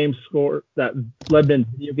video game store,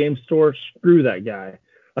 screw that guy.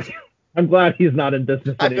 I'm glad he's not in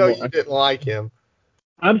business anymore. I know you didn't like him.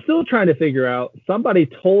 I'm still trying to figure out, somebody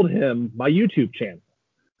told him my YouTube channel.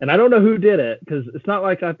 And I don't know who did it, because it's not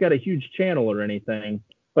like I've got a huge channel or anything.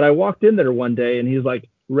 But I walked in there one day, and he's like,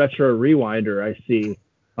 Retro Rewinder, I see.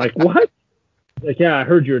 Like, what? Like, yeah, I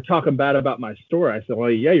heard you were talking bad about my store. I said, well,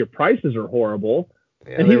 yeah, your prices are horrible.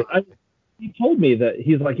 Yeah, and he told me that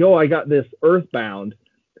he's like, yo, I got this Earthbound,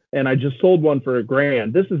 and I just sold one for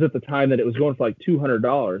 $1,000. This is at the time that it was going for like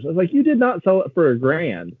 $200. I was like, you did not sell it for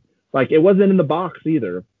 $1,000. Like, it wasn't in the box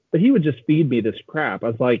either. But he would just feed me this crap. I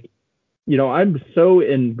was like, I'm so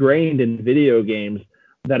ingrained in video games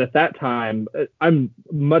that at that time, I'm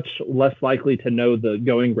much less likely to know the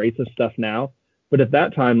going rates of stuff now. But at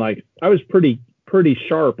that time, like, I was pretty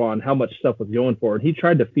sharp on how much stuff was going for. And he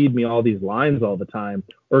tried to feed me all these lines all the time,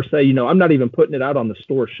 or say, I'm not even putting it out on the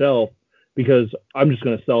store shelf because I'm just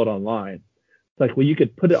going to sell it online. It's like, well, you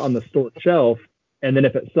could put it on the store shelf, and then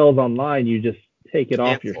if it sells online, you just take it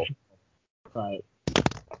off your shelf. Right.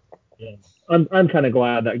 Yeah. I'm kind of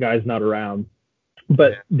glad that guy's not around.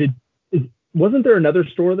 But wasn't there another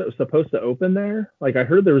store that was supposed to open there? Like, I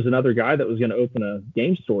heard there was another guy that was going to open a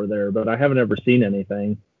game store there, but I haven't ever seen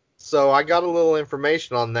anything. So I got a little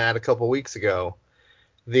information on that a couple weeks ago.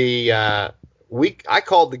 I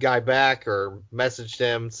called the guy back or messaged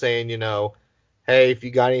him saying, hey, if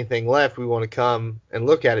you got anything left, we want to come and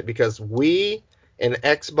look at it, because we and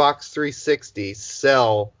Xbox 360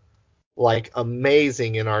 sell like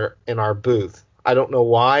amazing in our booth. I don't know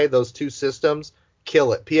why. Those two systems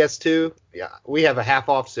kill it. PS2, yeah, we have a half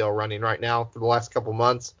off sale running right now for the last couple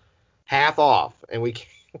months. Half off, and we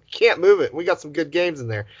can't move it. We got some good games in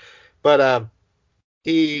there. But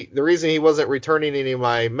the reason he wasn't returning any of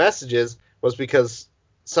my messages was because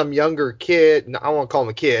some younger kid, I won't call him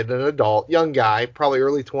a kid, an adult, young guy, probably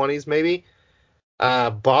early 20s maybe,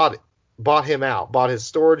 bought him out, bought his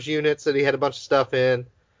storage units that he had a bunch of stuff in,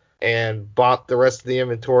 and bought the rest of the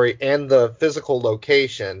inventory and the physical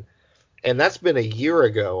location. And that's been a year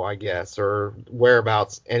ago, I guess, or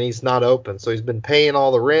whereabouts, and he's not open. So he's been paying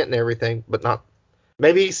all the rent and everything, but not.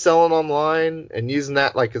 Maybe he's selling online and using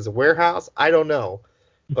that like as a warehouse. I don't know.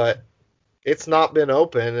 But it's not been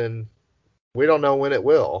open, and we don't know when it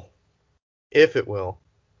will. if it will.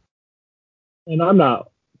 And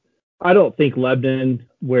I don't think Lebanon,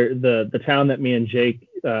 where the town that me and Jake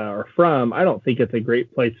are from, I don't think it's a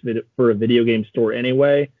great place for a video game store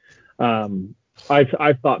anyway.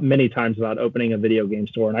 I've thought many times about opening a video game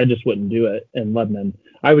store, and I just wouldn't do it in Lebanon.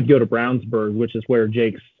 I would go to Brownsburg, which is where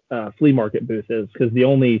Jake's flea market booth is, because the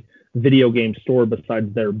only video game store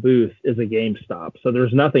besides their booth is a GameStop. So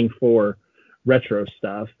there's nothing for retro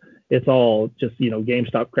stuff. It's all just,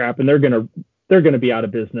 GameStop crap, and they're gonna be out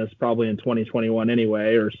of business probably in 2021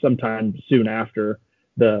 anyway, or sometime soon after.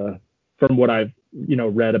 From what I've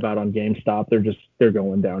read about on GameStop, they're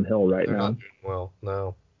going downhill right They're now. not doing well,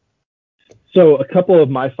 no. So a couple of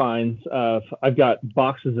my finds, I've got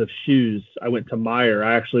boxes of shoes. I went to Meyer.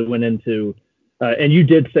 I actually went into, and you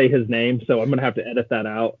did say his name, so I'm going to have to edit that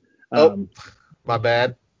out. My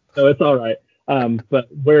bad. So it's all right. But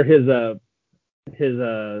where his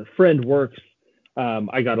friend works,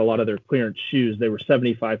 I got a lot of their clearance shoes. They were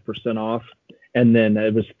 75% off, and then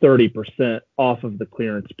it was 30% off of the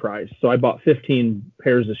clearance price. So I bought 15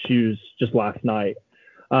 pairs of shoes just last night.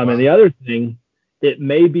 Wow. And the other thing, it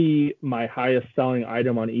may be my highest selling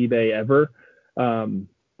item on eBay ever.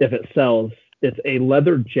 If it sells, it's a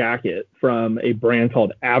leather jacket from a brand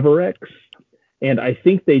called Avarex. And I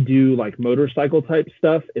think they do like motorcycle type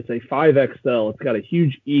stuff. It's a 5XL. It's got a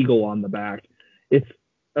huge eagle on the back. It's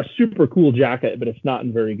a super cool jacket, but it's not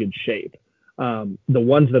in very good shape. The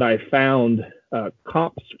ones that I found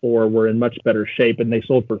comps for were in much better shape, and they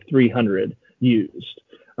sold for $300 used.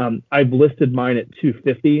 I've listed mine at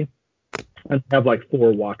 $250. I have like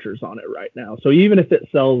 4 watchers on it right now. So even if it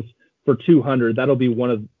sells for $200, that'll be one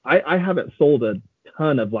of, I haven't sold a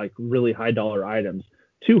ton of like really high dollar items.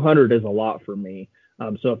 $200 is a lot for me.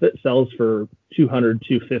 So if it sells for $200,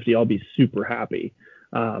 $250, I'll be super happy.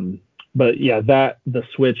 But yeah, the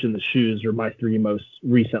Switch and the shoes are my 3 most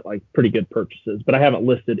recent, like pretty good purchases, but I haven't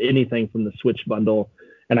listed anything from the Switch bundle,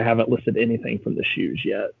 and I haven't listed anything from the shoes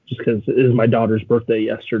yet, just because it is my daughter's birthday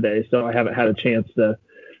yesterday. So I haven't had a chance to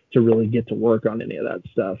really get to work on any of that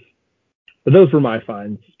stuff. But those were my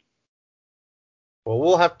finds. Well,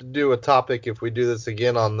 we'll have to do a topic if we do this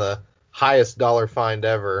again on the highest dollar find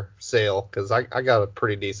ever sale, because I got a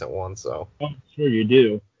pretty decent one. So I'm sure you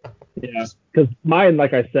do. Yeah, because mine,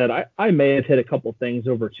 like I said, I may have hit a couple things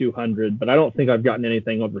over 200, but I don't think I've gotten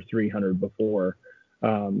anything over 300 before.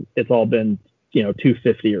 It's all been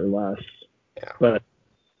 250 or less. Yeah. But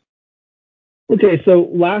okay, so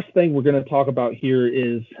last thing we're going to talk about here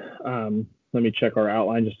is, let me check our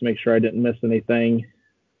outline just to make sure I didn't miss anything.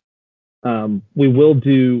 We will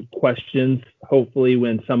do questions, hopefully,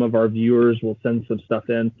 when some of our viewers will send some stuff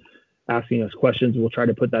in asking us questions. We'll try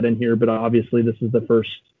to put that in here, but obviously this is the first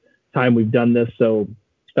time we've done this, so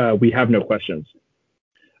we have no questions.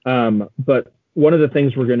 But one of the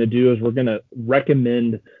things we're going to do is we're going to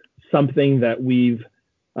recommend something that we've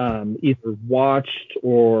either watched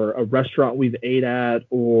or a restaurant we've ate at,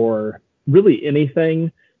 or really anything,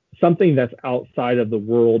 something that's outside of the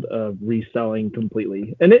world of reselling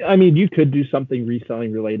completely. And you could do something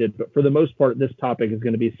reselling related, but for the most part, this topic is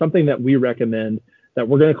going to be something that we recommend that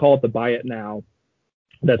we're going to call it the Buy It Now.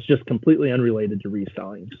 That's just completely unrelated to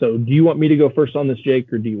reselling. So do you want me to go first on this,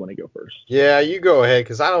 Jake, or do you want to go first? Yeah, you go ahead,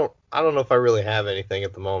 because I don't know if I really have anything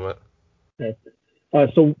at the moment. Okay.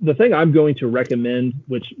 So the thing I'm going to recommend,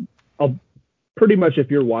 which I'll pretty much,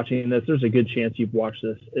 if you're watching this, there's a good chance you've watched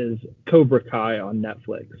this, is Cobra Kai on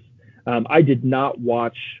Netflix. I did not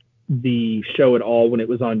watch the show at all when it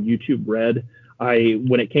was on YouTube Red.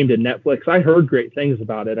 When it came to Netflix, I heard great things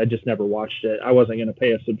about it. I just never watched it. I wasn't going to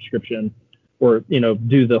pay a subscription or,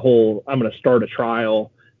 do the whole, I'm going to start a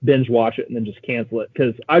trial, binge watch it, and then just cancel it.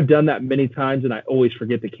 Because I've done that many times, and I always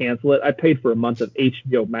forget to cancel it. I paid for a month of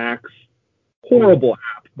HBO Max. Horrible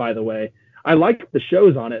app, by the way. I liked the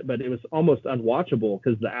shows on it, but it was almost unwatchable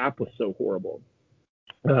because the app was so horrible.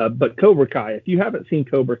 But Cobra Kai, if you haven't seen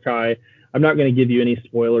Cobra Kai, I'm not going to give you any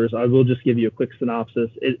spoilers. I will just give you a quick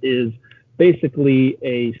synopsis. It is basically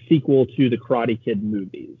a sequel to the Karate Kid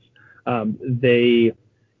movies.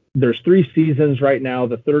 There's 3 seasons right now.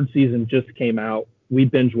 The 3rd season just came out. We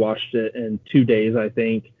binge watched it in 2 days, I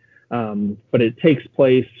think. But it takes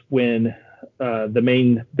place when the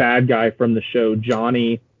main bad guy from the show,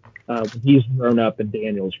 Johnny, he's grown up and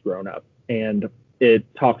Daniel's grown up. And it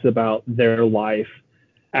talks about their life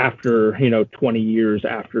after, 20 years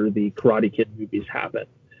after the Karate Kid movies happened.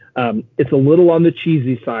 It's a little on the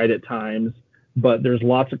cheesy side at times, but there's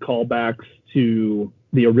lots of callbacks to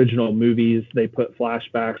the original movies. They put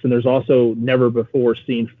flashbacks, and there's also never before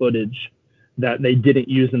seen footage that they didn't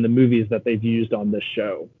use in the movies that they've used on this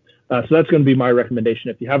show. So that's going to be my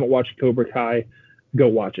recommendation. If you haven't watched Cobra Kai, go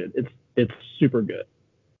watch it. It's super good.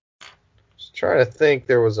 Just trying to think,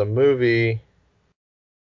 there was a movie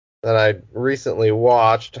that I recently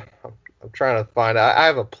watched. I'm trying to find. I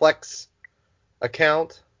have a Plex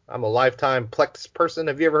account. I'm a lifetime Plex person.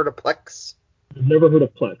 Have you ever heard of Plex? I've never heard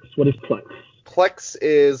of Plex. What is Plex? Plex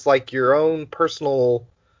is like your own personal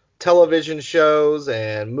television shows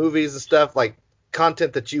and movies and stuff, like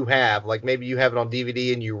content that you have. Like maybe you have it on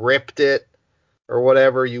DVD and you ripped it or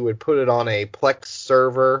whatever. You would put it on a Plex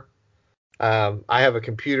server. I have a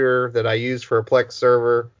computer that I use for a Plex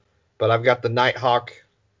server, but I've got the Nighthawk.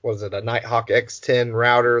 Was it a Nighthawk X10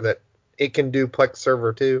 router that it can do Plex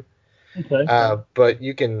server too? Okay. But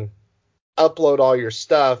you can upload all your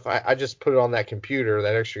stuff. I just put it on that computer,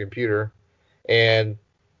 that extra computer, and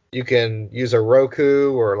you can use a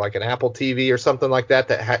Roku or like an Apple TV or something like that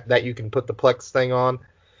that you can put the Plex thing on,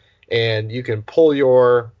 and you can pull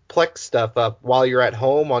your Plex stuff up while you're at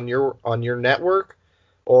home on your network,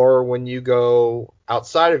 or when you go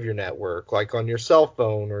outside of your network, like on your cell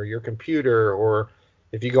phone or your computer, or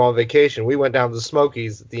if you go on vacation. We went down to the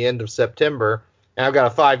Smokies at the end of September, and I've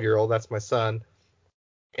got a 5-year-old, that's my son,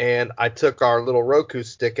 and I took our little Roku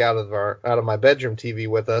stick out of my bedroom TV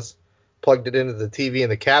with us, plugged it into the TV in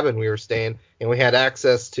the cabin we were staying, and we had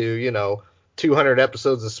access to 200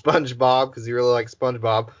 episodes of SpongeBob because he really likes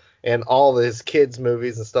SpongeBob, and all of his kids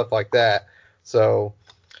movies and stuff like that. So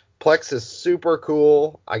Plex is super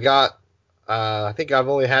cool. I think I've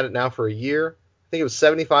only had it now for a year. I think it was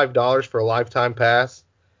 $75 for a lifetime pass.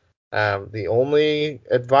 The only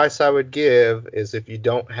advice I would give is if you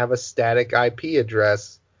don't have a static IP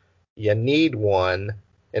address, you need one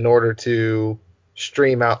in order to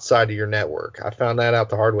stream outside of your network. I found that out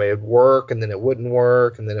the hard way. It would work, and then it wouldn't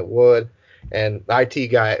work, and then it would. And the IT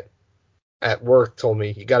guy at work told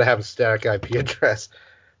me you got to have a static IP address.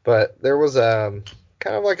 But there was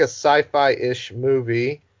kind of like a sci-fi-ish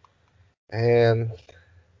movie, and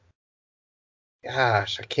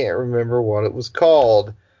gosh, I can't remember what it was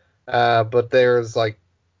called. But there's like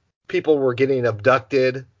people were getting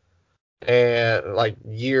abducted and like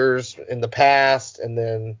years in the past, and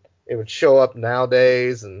then it would show up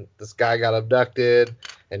nowadays, and this guy got abducted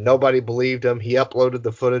and nobody believed him. He uploaded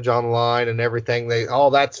the footage online and everything.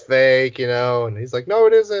 That's fake, and he's like, no,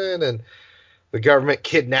 it isn't. And the government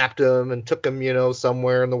kidnapped him and took him,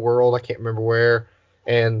 somewhere in the world. I can't remember where.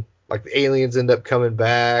 And like the aliens end up coming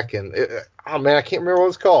back, and oh man, I can't remember what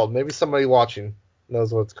it's called. Maybe somebody watching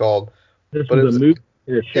knows what it's called. This But was a movie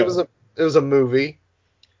or a show? it was a movie,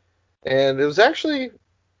 and it was actually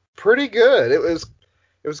pretty good. It was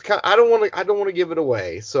kind. I don't want to give it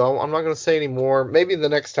away, so I'm not going to say any more. Maybe the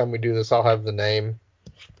next time we do this, I'll have the name.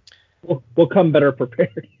 We'll come better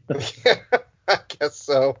prepared. I guess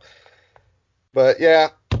so. But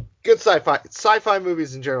yeah, good sci-fi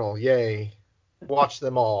movies in general. Yay, watch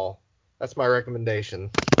them all. That's my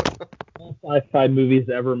recommendation. All sci-fi movies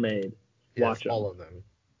ever made. Watch them. All of them.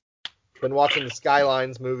 Been watching the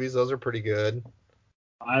Skylines movies. Those are pretty good.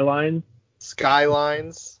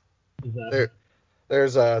 Skylines. Is that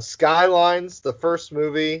There's Skylines, the first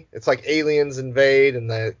movie. It's like aliens invade and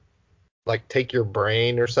they like take your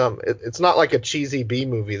brain or something. It's not like a cheesy B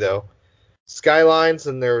movie though. Skylines,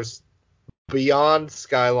 and there's Beyond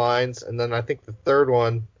Skylines, and then I think the third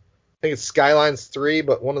one, I think it's Skylines 3,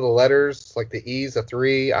 but one of the letters, like the E's a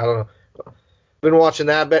 3. I don't know. Been watching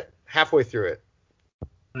that, but halfway through it.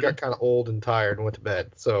 Got kind of old and tired and went to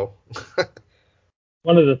bed. So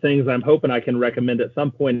one of the things I'm hoping I can recommend at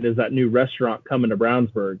some point is that new restaurant coming to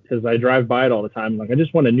Brownsburg, because I drive by it all the time. Like, I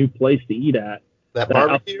just want a new place to eat at. that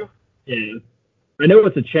barbecue? Yeah. I know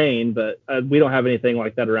it's a chain, but we don't have anything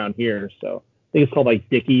like that around here. So I think it's called like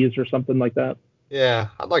Dickie's or something like that. Yeah,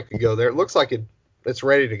 I'd like to go there. It looks like it's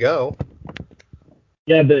ready to go.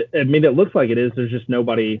 Yeah, it looks like it is. There's just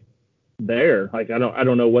nobody there. Like, I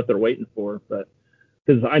don't know what they're waiting for, but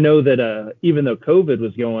because I know that even though COVID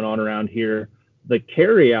was going on around here, the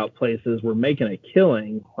carry out places were making a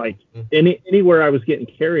killing. Like anywhere I was getting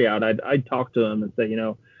carry out, I'd talk to them and say,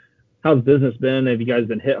 how's business been? Have you guys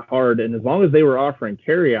been hit hard? And as long as they were offering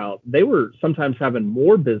carry out, they were sometimes having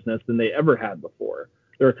more business than they ever had before.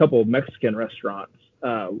 There were a couple of Mexican restaurants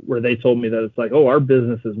where they told me that it's like, oh, our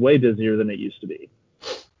business is way busier than it used to be.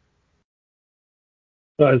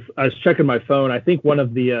 So I was checking my phone. I think one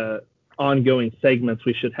of the ongoing segments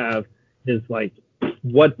we should have is like,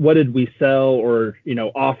 what did we sell, or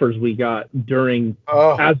offers we got during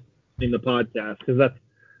as in the podcast, because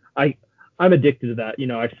I'm addicted to that.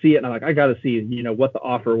 I see it and I'm like, I got to see what the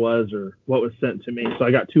offer was or what was sent to me. So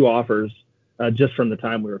I got 2 offers just from the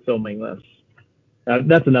time we were filming this.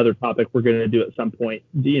 That's another topic we're going to do at some point.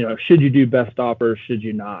 Should you do best offers? Should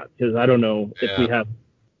you not? Because I don't know if we have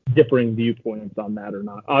differing viewpoints on that or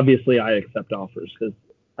not. Obviously, I accept offers because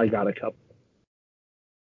I got a couple.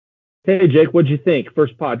 Hey, Jake, what'd you think?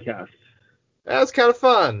 First podcast. That was kind of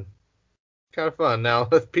fun. Kind of fun. Now,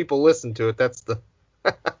 if people listen to it, that's the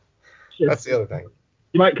that's the other thing.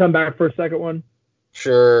 You might come back for a second one.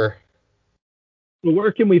 Sure. So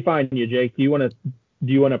where can we find you, Jake? Do you want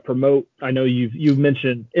to promote? I know you've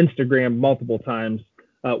mentioned Instagram multiple times,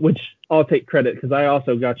 which I'll take credit because I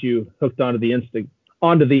also got you hooked onto the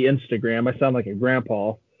Instagram. I sound like a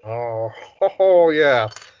grandpa. Oh yeah.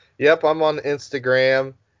 Yep, I'm on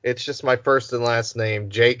Instagram. It's just my first and last name,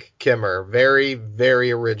 Jake Kimmer. Very,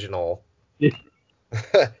 very original.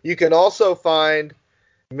 You can also find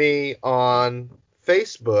me on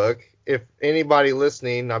Facebook. If anybody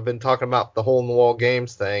listening, I've been talking about the Hole in the Wall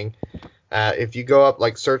Games thing. If you go up,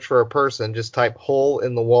 like, search for a person, just type Hole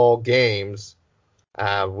in the Wall Games.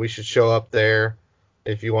 We should show up there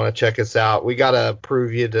if you want to check us out. We got to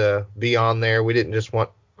approve you to be on there. We didn't just want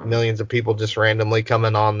millions of people just randomly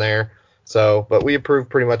coming on there. So, but we approve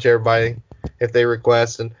pretty much everybody if they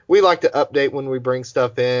request. And we like to update when we bring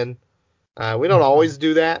stuff in. We don't always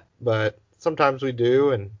do that, but sometimes we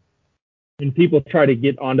do. And when people try to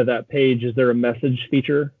get onto that page, is there a message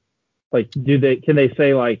feature? Like, can they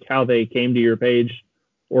say like how they came to your page,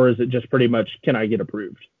 or is it just pretty much, can I get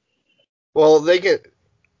approved? Well,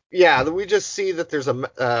 we just see that there's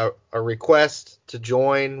a request to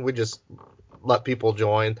join. We just let people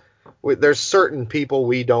join. There's certain people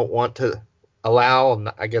we don't want to allow,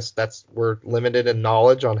 and I guess we're limited in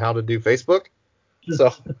knowledge on how to do Facebook.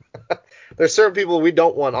 So there's certain people we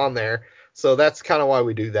don't want on there. So that's kind of why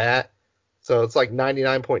we do that. So it's like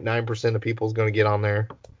 99.9% of people is going to get on there.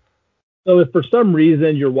 So if for some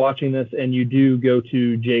reason you're watching this and you do go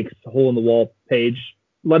to Jake's Hole in the Wall page,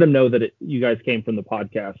 let him know that you guys came from the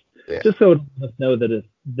podcast. Yeah. Just so it lets us know that if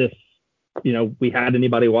this, we had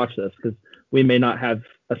anybody watch this, because we may not have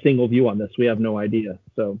a single view on this. We have no idea.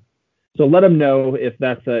 So let him know if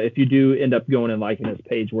if you do end up going and liking his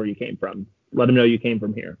page, where you came from. Let him know you came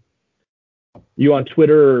from here. You on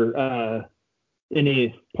Twitter or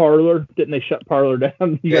any Parler? Didn't they shut Parler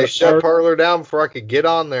down? They shut Parler down before I could get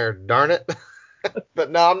on there. Darn it!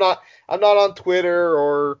 But no, I'm not on Twitter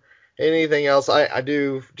or anything else. I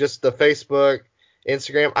do just the Facebook,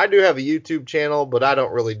 Instagram. I do have a YouTube channel, but I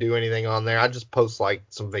don't really do anything on there. I just post like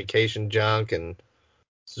some vacation junk and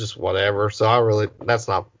it's just whatever. So that's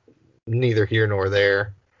not neither here nor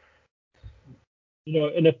there.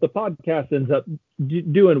 And if the podcast ends up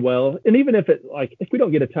doing well, and even if if we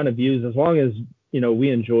don't get a ton of views, as long as,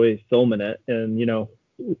 we enjoy filming it and,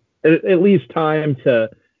 it leaves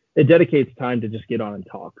it dedicates time to just get on and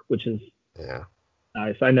talk, which is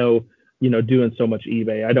nice. I know, doing so much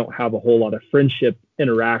eBay, I don't have a whole lot of friendship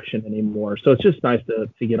interaction anymore. So it's just nice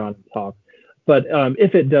to get on and talk. But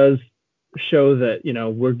if it does show that,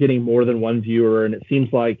 we're getting more than one viewer and it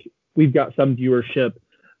seems like we've got some viewership,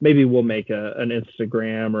 maybe we'll make an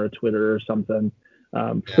Instagram or a Twitter or something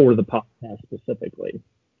for the podcast specifically.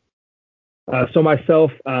 So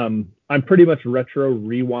myself, I'm pretty much Retro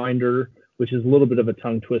Rewinder, which is a little bit of a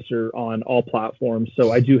tongue twister on all platforms.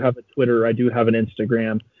 So I do have a Twitter, I do have an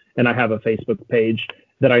Instagram, and I have a Facebook page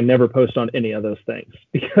that I never post on any of those things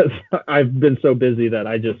because I've been so busy that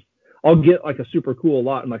I'll get like a super cool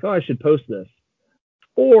lot and like, oh, I should post this.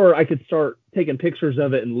 Or I could start taking pictures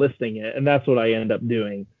of it and listing it, and that's what I end up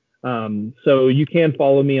doing. So you can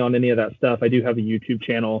follow me on any of that stuff. I do have a YouTube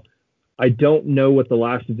channel. I don't know what the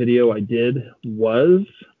last video I did was.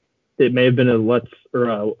 It may have been a what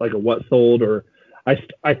sold, or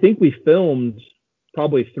I think we filmed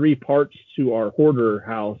probably 3 parts to our hoarder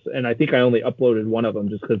house, and I think I only uploaded one of them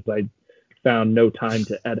just because I found no time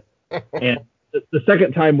to edit. And the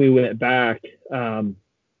second time we went back,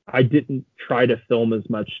 I didn't try to film as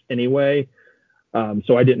much anyway,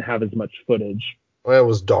 so I didn't have as much footage. Well, it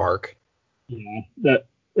was dark. Yeah,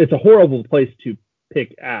 it's a horrible place to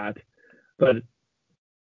pick at, but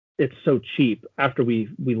it's so cheap. After we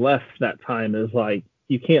left that time, is like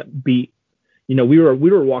you can't beat. We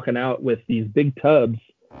were walking out with these big tubs,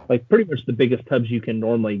 like pretty much the biggest tubs you can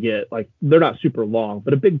normally get. Like they're not super long,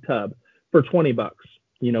 but a big tub for $20.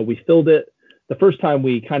 We filled it. The first time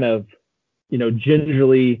we kind of,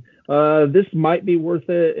 gingerly, this might be worth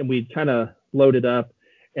it, and we kind of loaded up,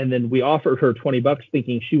 and then we offered her $20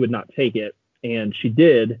 thinking she would not take it, and she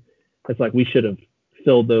did. It's like we should have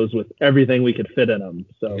filled those with everything we could fit in them.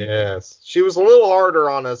 So yes, she was a little harder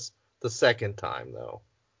on us the second time though.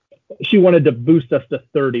 She wanted to boost us to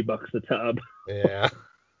 $30 a tub. Yeah.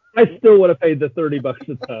 I still would have paid the $30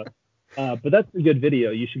 a tub. But that's a good video.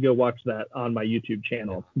 You should go watch that on my YouTube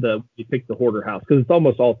channel. We picked the hoarder house because it's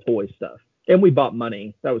almost all toy stuff. And we bought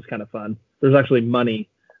money. That was kind of fun. There's actually money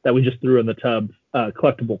that we just threw in the tub,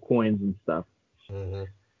 collectible coins and stuff. Mm-hmm.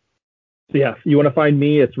 So yeah, if you want to find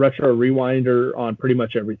me, it's Retro Rewinder on pretty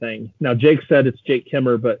much everything. Now, Jake said it's Jake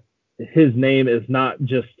Kimmer, but his name is not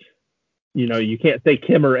just, you can't say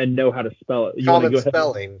Kimmer and know how to spell it. Common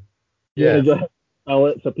spelling. You want to go ahead and spell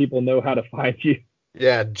it so people know how to find you?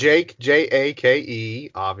 Yeah, Jake,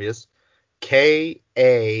 Jake, obvious.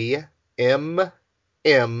 Kammer.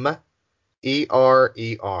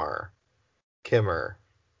 Kimmer.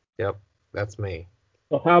 Yep, that's me.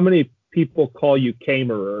 So how many people call you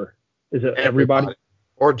Kamerer? Is it everybody?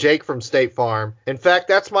 Or Jake from State Farm. In fact,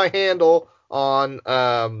 that's my handle on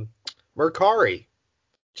Mercari.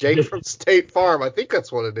 Jake from State Farm. I think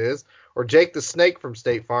that's what it is. Or Jake the Snake from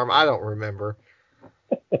State Farm. I don't remember.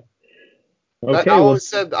 Okay, I always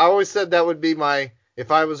said that would be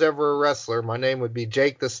if I was ever a wrestler, my name would be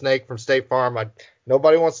Jake the Snake from State Farm.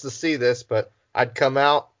 Nobody wants to see this, but I'd come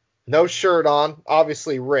out, no shirt on,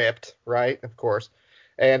 obviously ripped, right? Of course.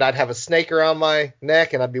 And I'd have a snake around my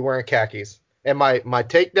neck, and I'd be wearing khakis. And my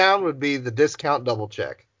takedown would be the discount double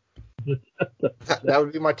check. That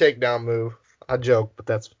would be my takedown move. I joke,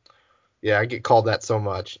 but I get called that so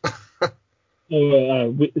much.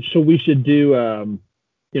 So we should do,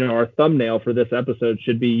 our thumbnail for this episode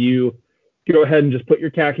should be you go ahead and just put your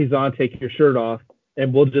khakis on, take your shirt off,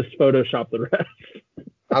 and we'll just Photoshop the rest.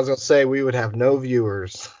 I was going to say we would have no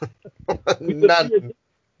viewers. None.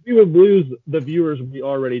 We would lose the viewers we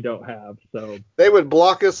already don't have. So they would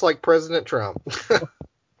block us like President Trump.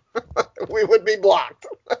 We would be blocked.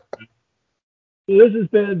 This has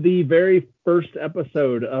been the very first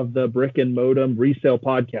episode of the Brick and Modem Resale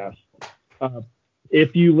Podcast.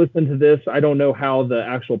 If you listen to this, I don't know how the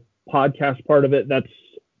actual podcast part of it, that's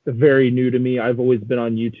very new to me. I've always been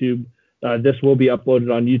on YouTube. This will be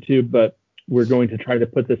uploaded on YouTube, but we're going to try to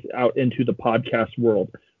put this out into the podcast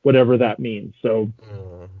world, whatever that means. So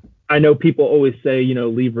I know people always say,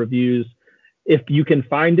 leave reviews. If you can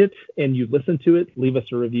find it and you listen to it, leave us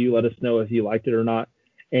a review. Let us know if you liked it or not.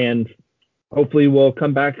 And hopefully we'll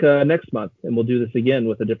come back next month and we'll do this again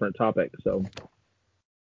with a different topic. So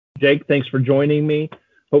Jake, thanks for joining me.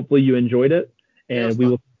 Hopefully you enjoyed it, and we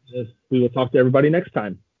will talk to everybody next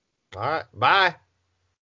time. All right. Bye.